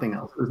there's nothing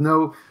else. There's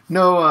no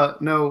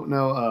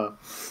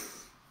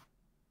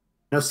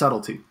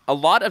subtlety. A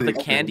lot of the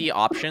candy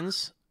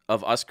options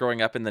of us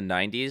growing up in the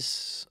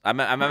 90s, I'm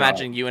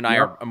imagining you and I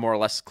are more or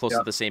less close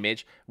to the same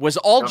age, was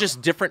all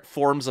just different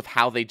forms of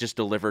how they just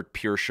delivered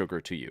pure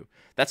sugar to you.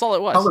 That's all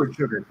it was. Colored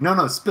sugar.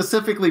 No,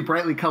 specifically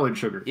brightly colored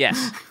sugar.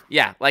 Yes.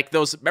 Yeah, like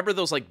those, remember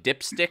those like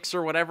dip sticks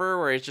or whatever,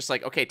 where it's just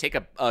like, okay, take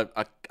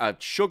a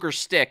sugar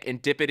stick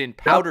and dip it in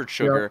powdered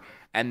sugar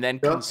and then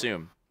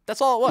consume.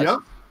 That's all it was.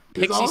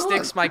 Pixie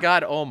sticks, my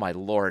God. Oh, my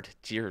Lord.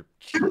 Dear.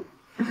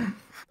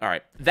 All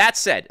right. That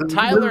said,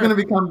 Tyler... This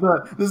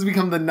has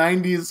become the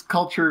 90s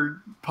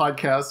culture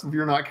podcast if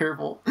you're not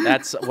careful.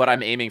 That's what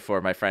I'm aiming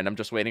for, my friend. I'm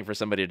just waiting for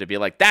somebody to be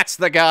like, that's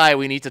the guy.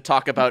 We need to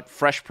talk about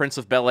Fresh Prince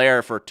of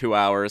Bel-Air for 2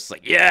 hours.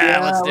 Like,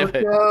 let's do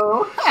it.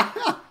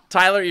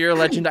 Tyler, you're a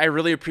legend. I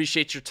really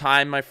appreciate your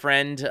time, my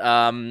friend.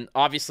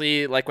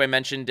 Obviously, like I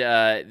mentioned,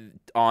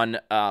 on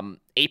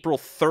April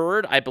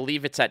 3rd, I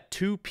believe it's at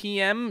 2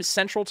 p.m.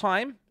 Central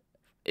Time.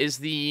 Is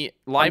the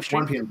live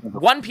stream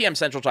 1 p.m.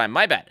 Central Time?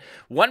 My bad.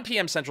 1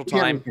 p.m. Central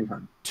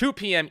Time, 2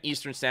 p.m.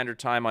 Eastern Standard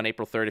Time on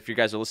April 3rd. If you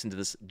guys are listening to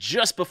this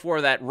just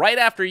before that, right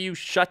after you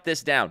shut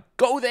this down,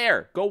 go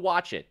there, go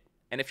watch it.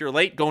 And if you're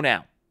late, go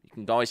now. You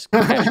can always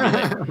catch me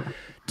later.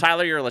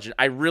 Tyler, you're a legend.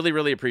 I really,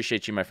 really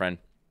appreciate you, my friend.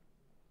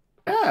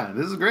 Yeah,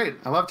 this is great.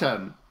 I love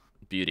chatting.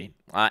 Beauty.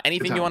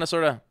 Anything you want to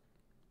sort of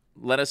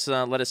let us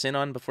in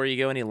on before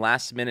you go? Any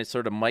last minute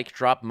sort of mic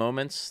drop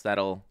moments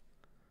that'll...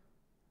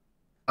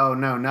 Oh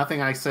no!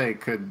 Nothing I say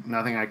could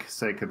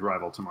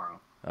rival tomorrow.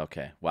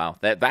 Okay, wow.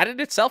 That in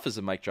itself is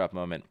a mic drop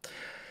moment.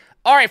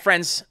 All right,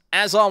 friends.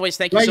 As always,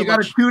 thank you so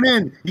much. You gotta tune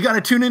in. You gotta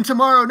tune in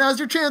tomorrow. Now's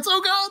your chance.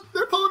 Oh God,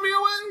 they're pulling me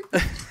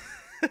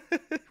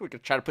away. We're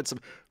gonna try to put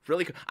some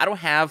really. I don't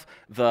have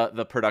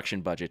the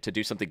production budget to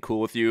do something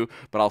cool with you,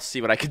 but I'll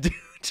see what I can do.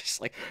 Just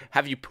like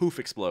have you poof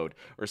explode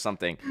or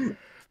something.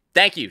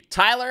 Thank you,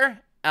 Tyler.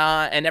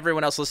 And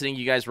everyone else listening,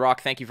 you guys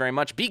rock. Thank you very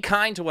much. Be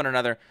kind to one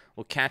another.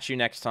 We'll catch you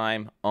next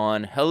time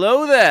on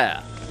Hello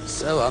There.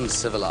 So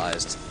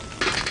uncivilized.